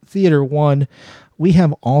Theater 1. We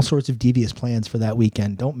have all sorts of devious plans for that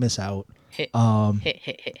weekend. Don't miss out.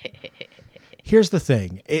 Here's the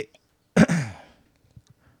thing.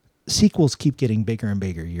 Sequels keep getting bigger and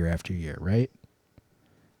bigger year after year, right?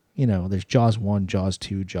 You know, there's Jaws 1, Jaws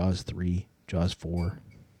 2, Jaws 3, Jaws 4.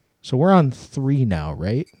 So we're on 3 now,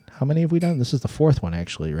 right? How many have we done? This is the 4th one,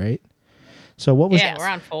 actually, right? So what was Yeah, we're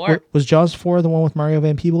on 4. was Jaws 4 the one with Mario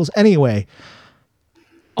Van Peebles? Anyway,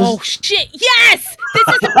 Oh shit! Yes, this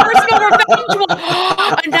is a personal revenge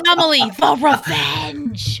one. Anomaly, the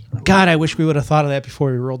revenge. God, I wish we would have thought of that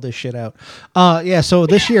before we rolled this shit out. Yeah, so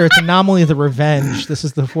this year it's Anomaly the Revenge. This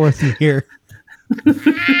is the 4th year.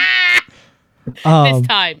 This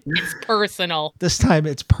time it's personal. This time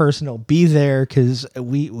it's personal. Be there because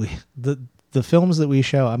the films that we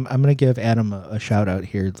show. I'm going to give Adam a shout out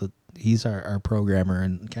here. He's our programmer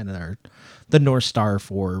and kind of the North Star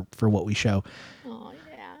for what we show. Oh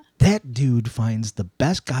yeah. That dude finds the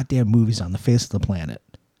best goddamn movies on the face of the planet.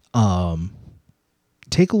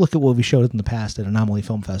 take a look at what we showed in the past at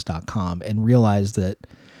anomalyfilmfest.com and realize that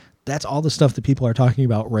that's all the stuff that people are talking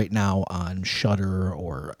about right now on Shudder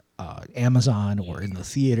or Amazon or in the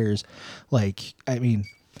theaters. Like, I mean,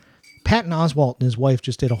 Patton Oswalt and his wife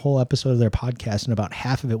just did a whole episode of their podcast, and about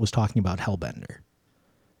half of it was talking about Hellbender,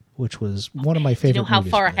 which was one of my favorite. You know how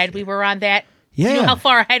movies far from this ahead we year. were on that? Yeah. You know how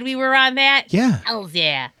far ahead we were on that? Yeah. Hells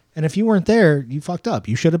yeah. And if you weren't there, you fucked up.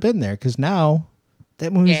 You should have been there, because now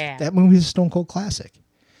that movie's a Stone Cold classic.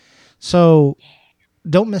 So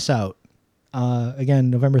don't miss out. Again,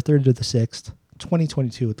 November 3rd to the 6th,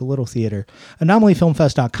 2022 at the Little Theater.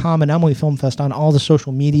 AnomalyFilmFest.com, Anomaly Film Fest on all the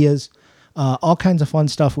social medias. All kinds of fun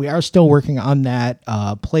stuff. We are still working on that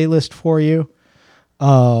playlist for you.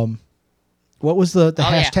 What was the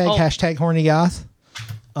hashtag? Yeah. Hashtag horny goth.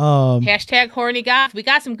 Hashtag horny goth. We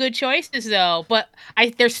got some good choices though, but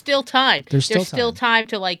there's still time. There's still time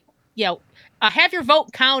to have your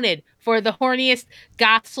vote counted for the horniest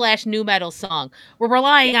goth / new metal song. We're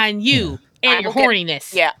relying on you and your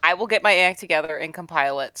horniness. I will get my act together and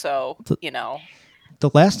compile it. So the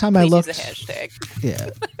last time I looked, use the hashtag.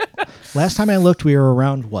 Yeah. Last time I looked, we were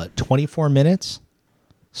around 24 minutes,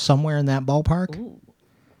 somewhere in that ballpark. Ooh.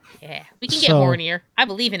 Yeah, we can get hornier. I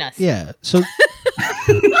believe in us. Yeah. So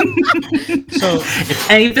if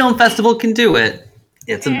any film festival can do it,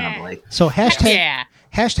 it's Anomaly. So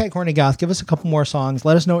hashtag horny goth. Give us a couple more songs.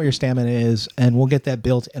 Let us know what your stamina is, and we'll get that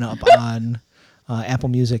built and up on Apple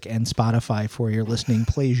Music and Spotify for your listening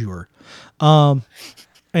pleasure.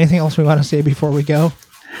 Anything else we want to say before we go?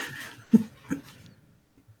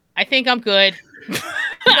 I think I'm good.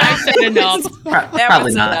 I've said enough.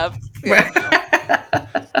 Probably not. Enough.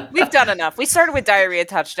 We've done enough. We started with Diarrhea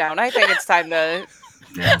Touchdown. I think it's time to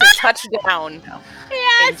touch down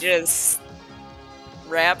and just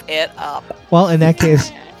wrap it up. Well, in that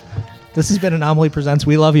case, this has been Anomaly Presents.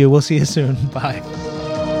 We love you. We'll see you soon. Bye.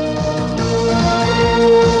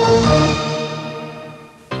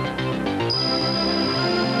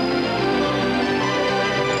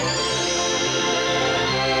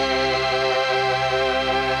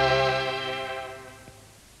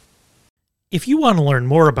 If you want to learn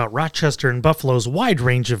more about Rochester and Buffalo's wide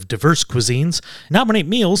range of diverse cuisines, Nominate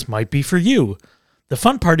Meals might be for you. The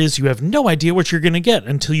fun part is you have no idea what you're going to get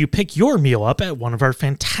until you pick your meal up at one of our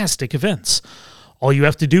fantastic events. All you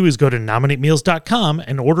have to do is go to nominatemeals.com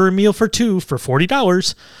and order a meal for two for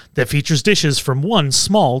 $40 that features dishes from one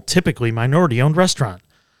small, typically minority-owned restaurant.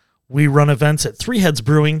 We run events at Three Heads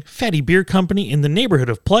Brewing, Fatty Beer Company in the neighborhood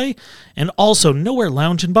of Play, and also Nowhere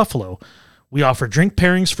Lounge in Buffalo. We offer drink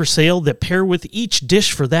pairings for sale that pair with each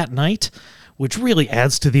dish for that night, which really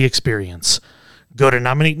adds to the experience. Go to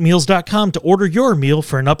nominatemeals.com to order your meal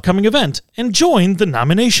for an upcoming event and join the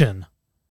nomination.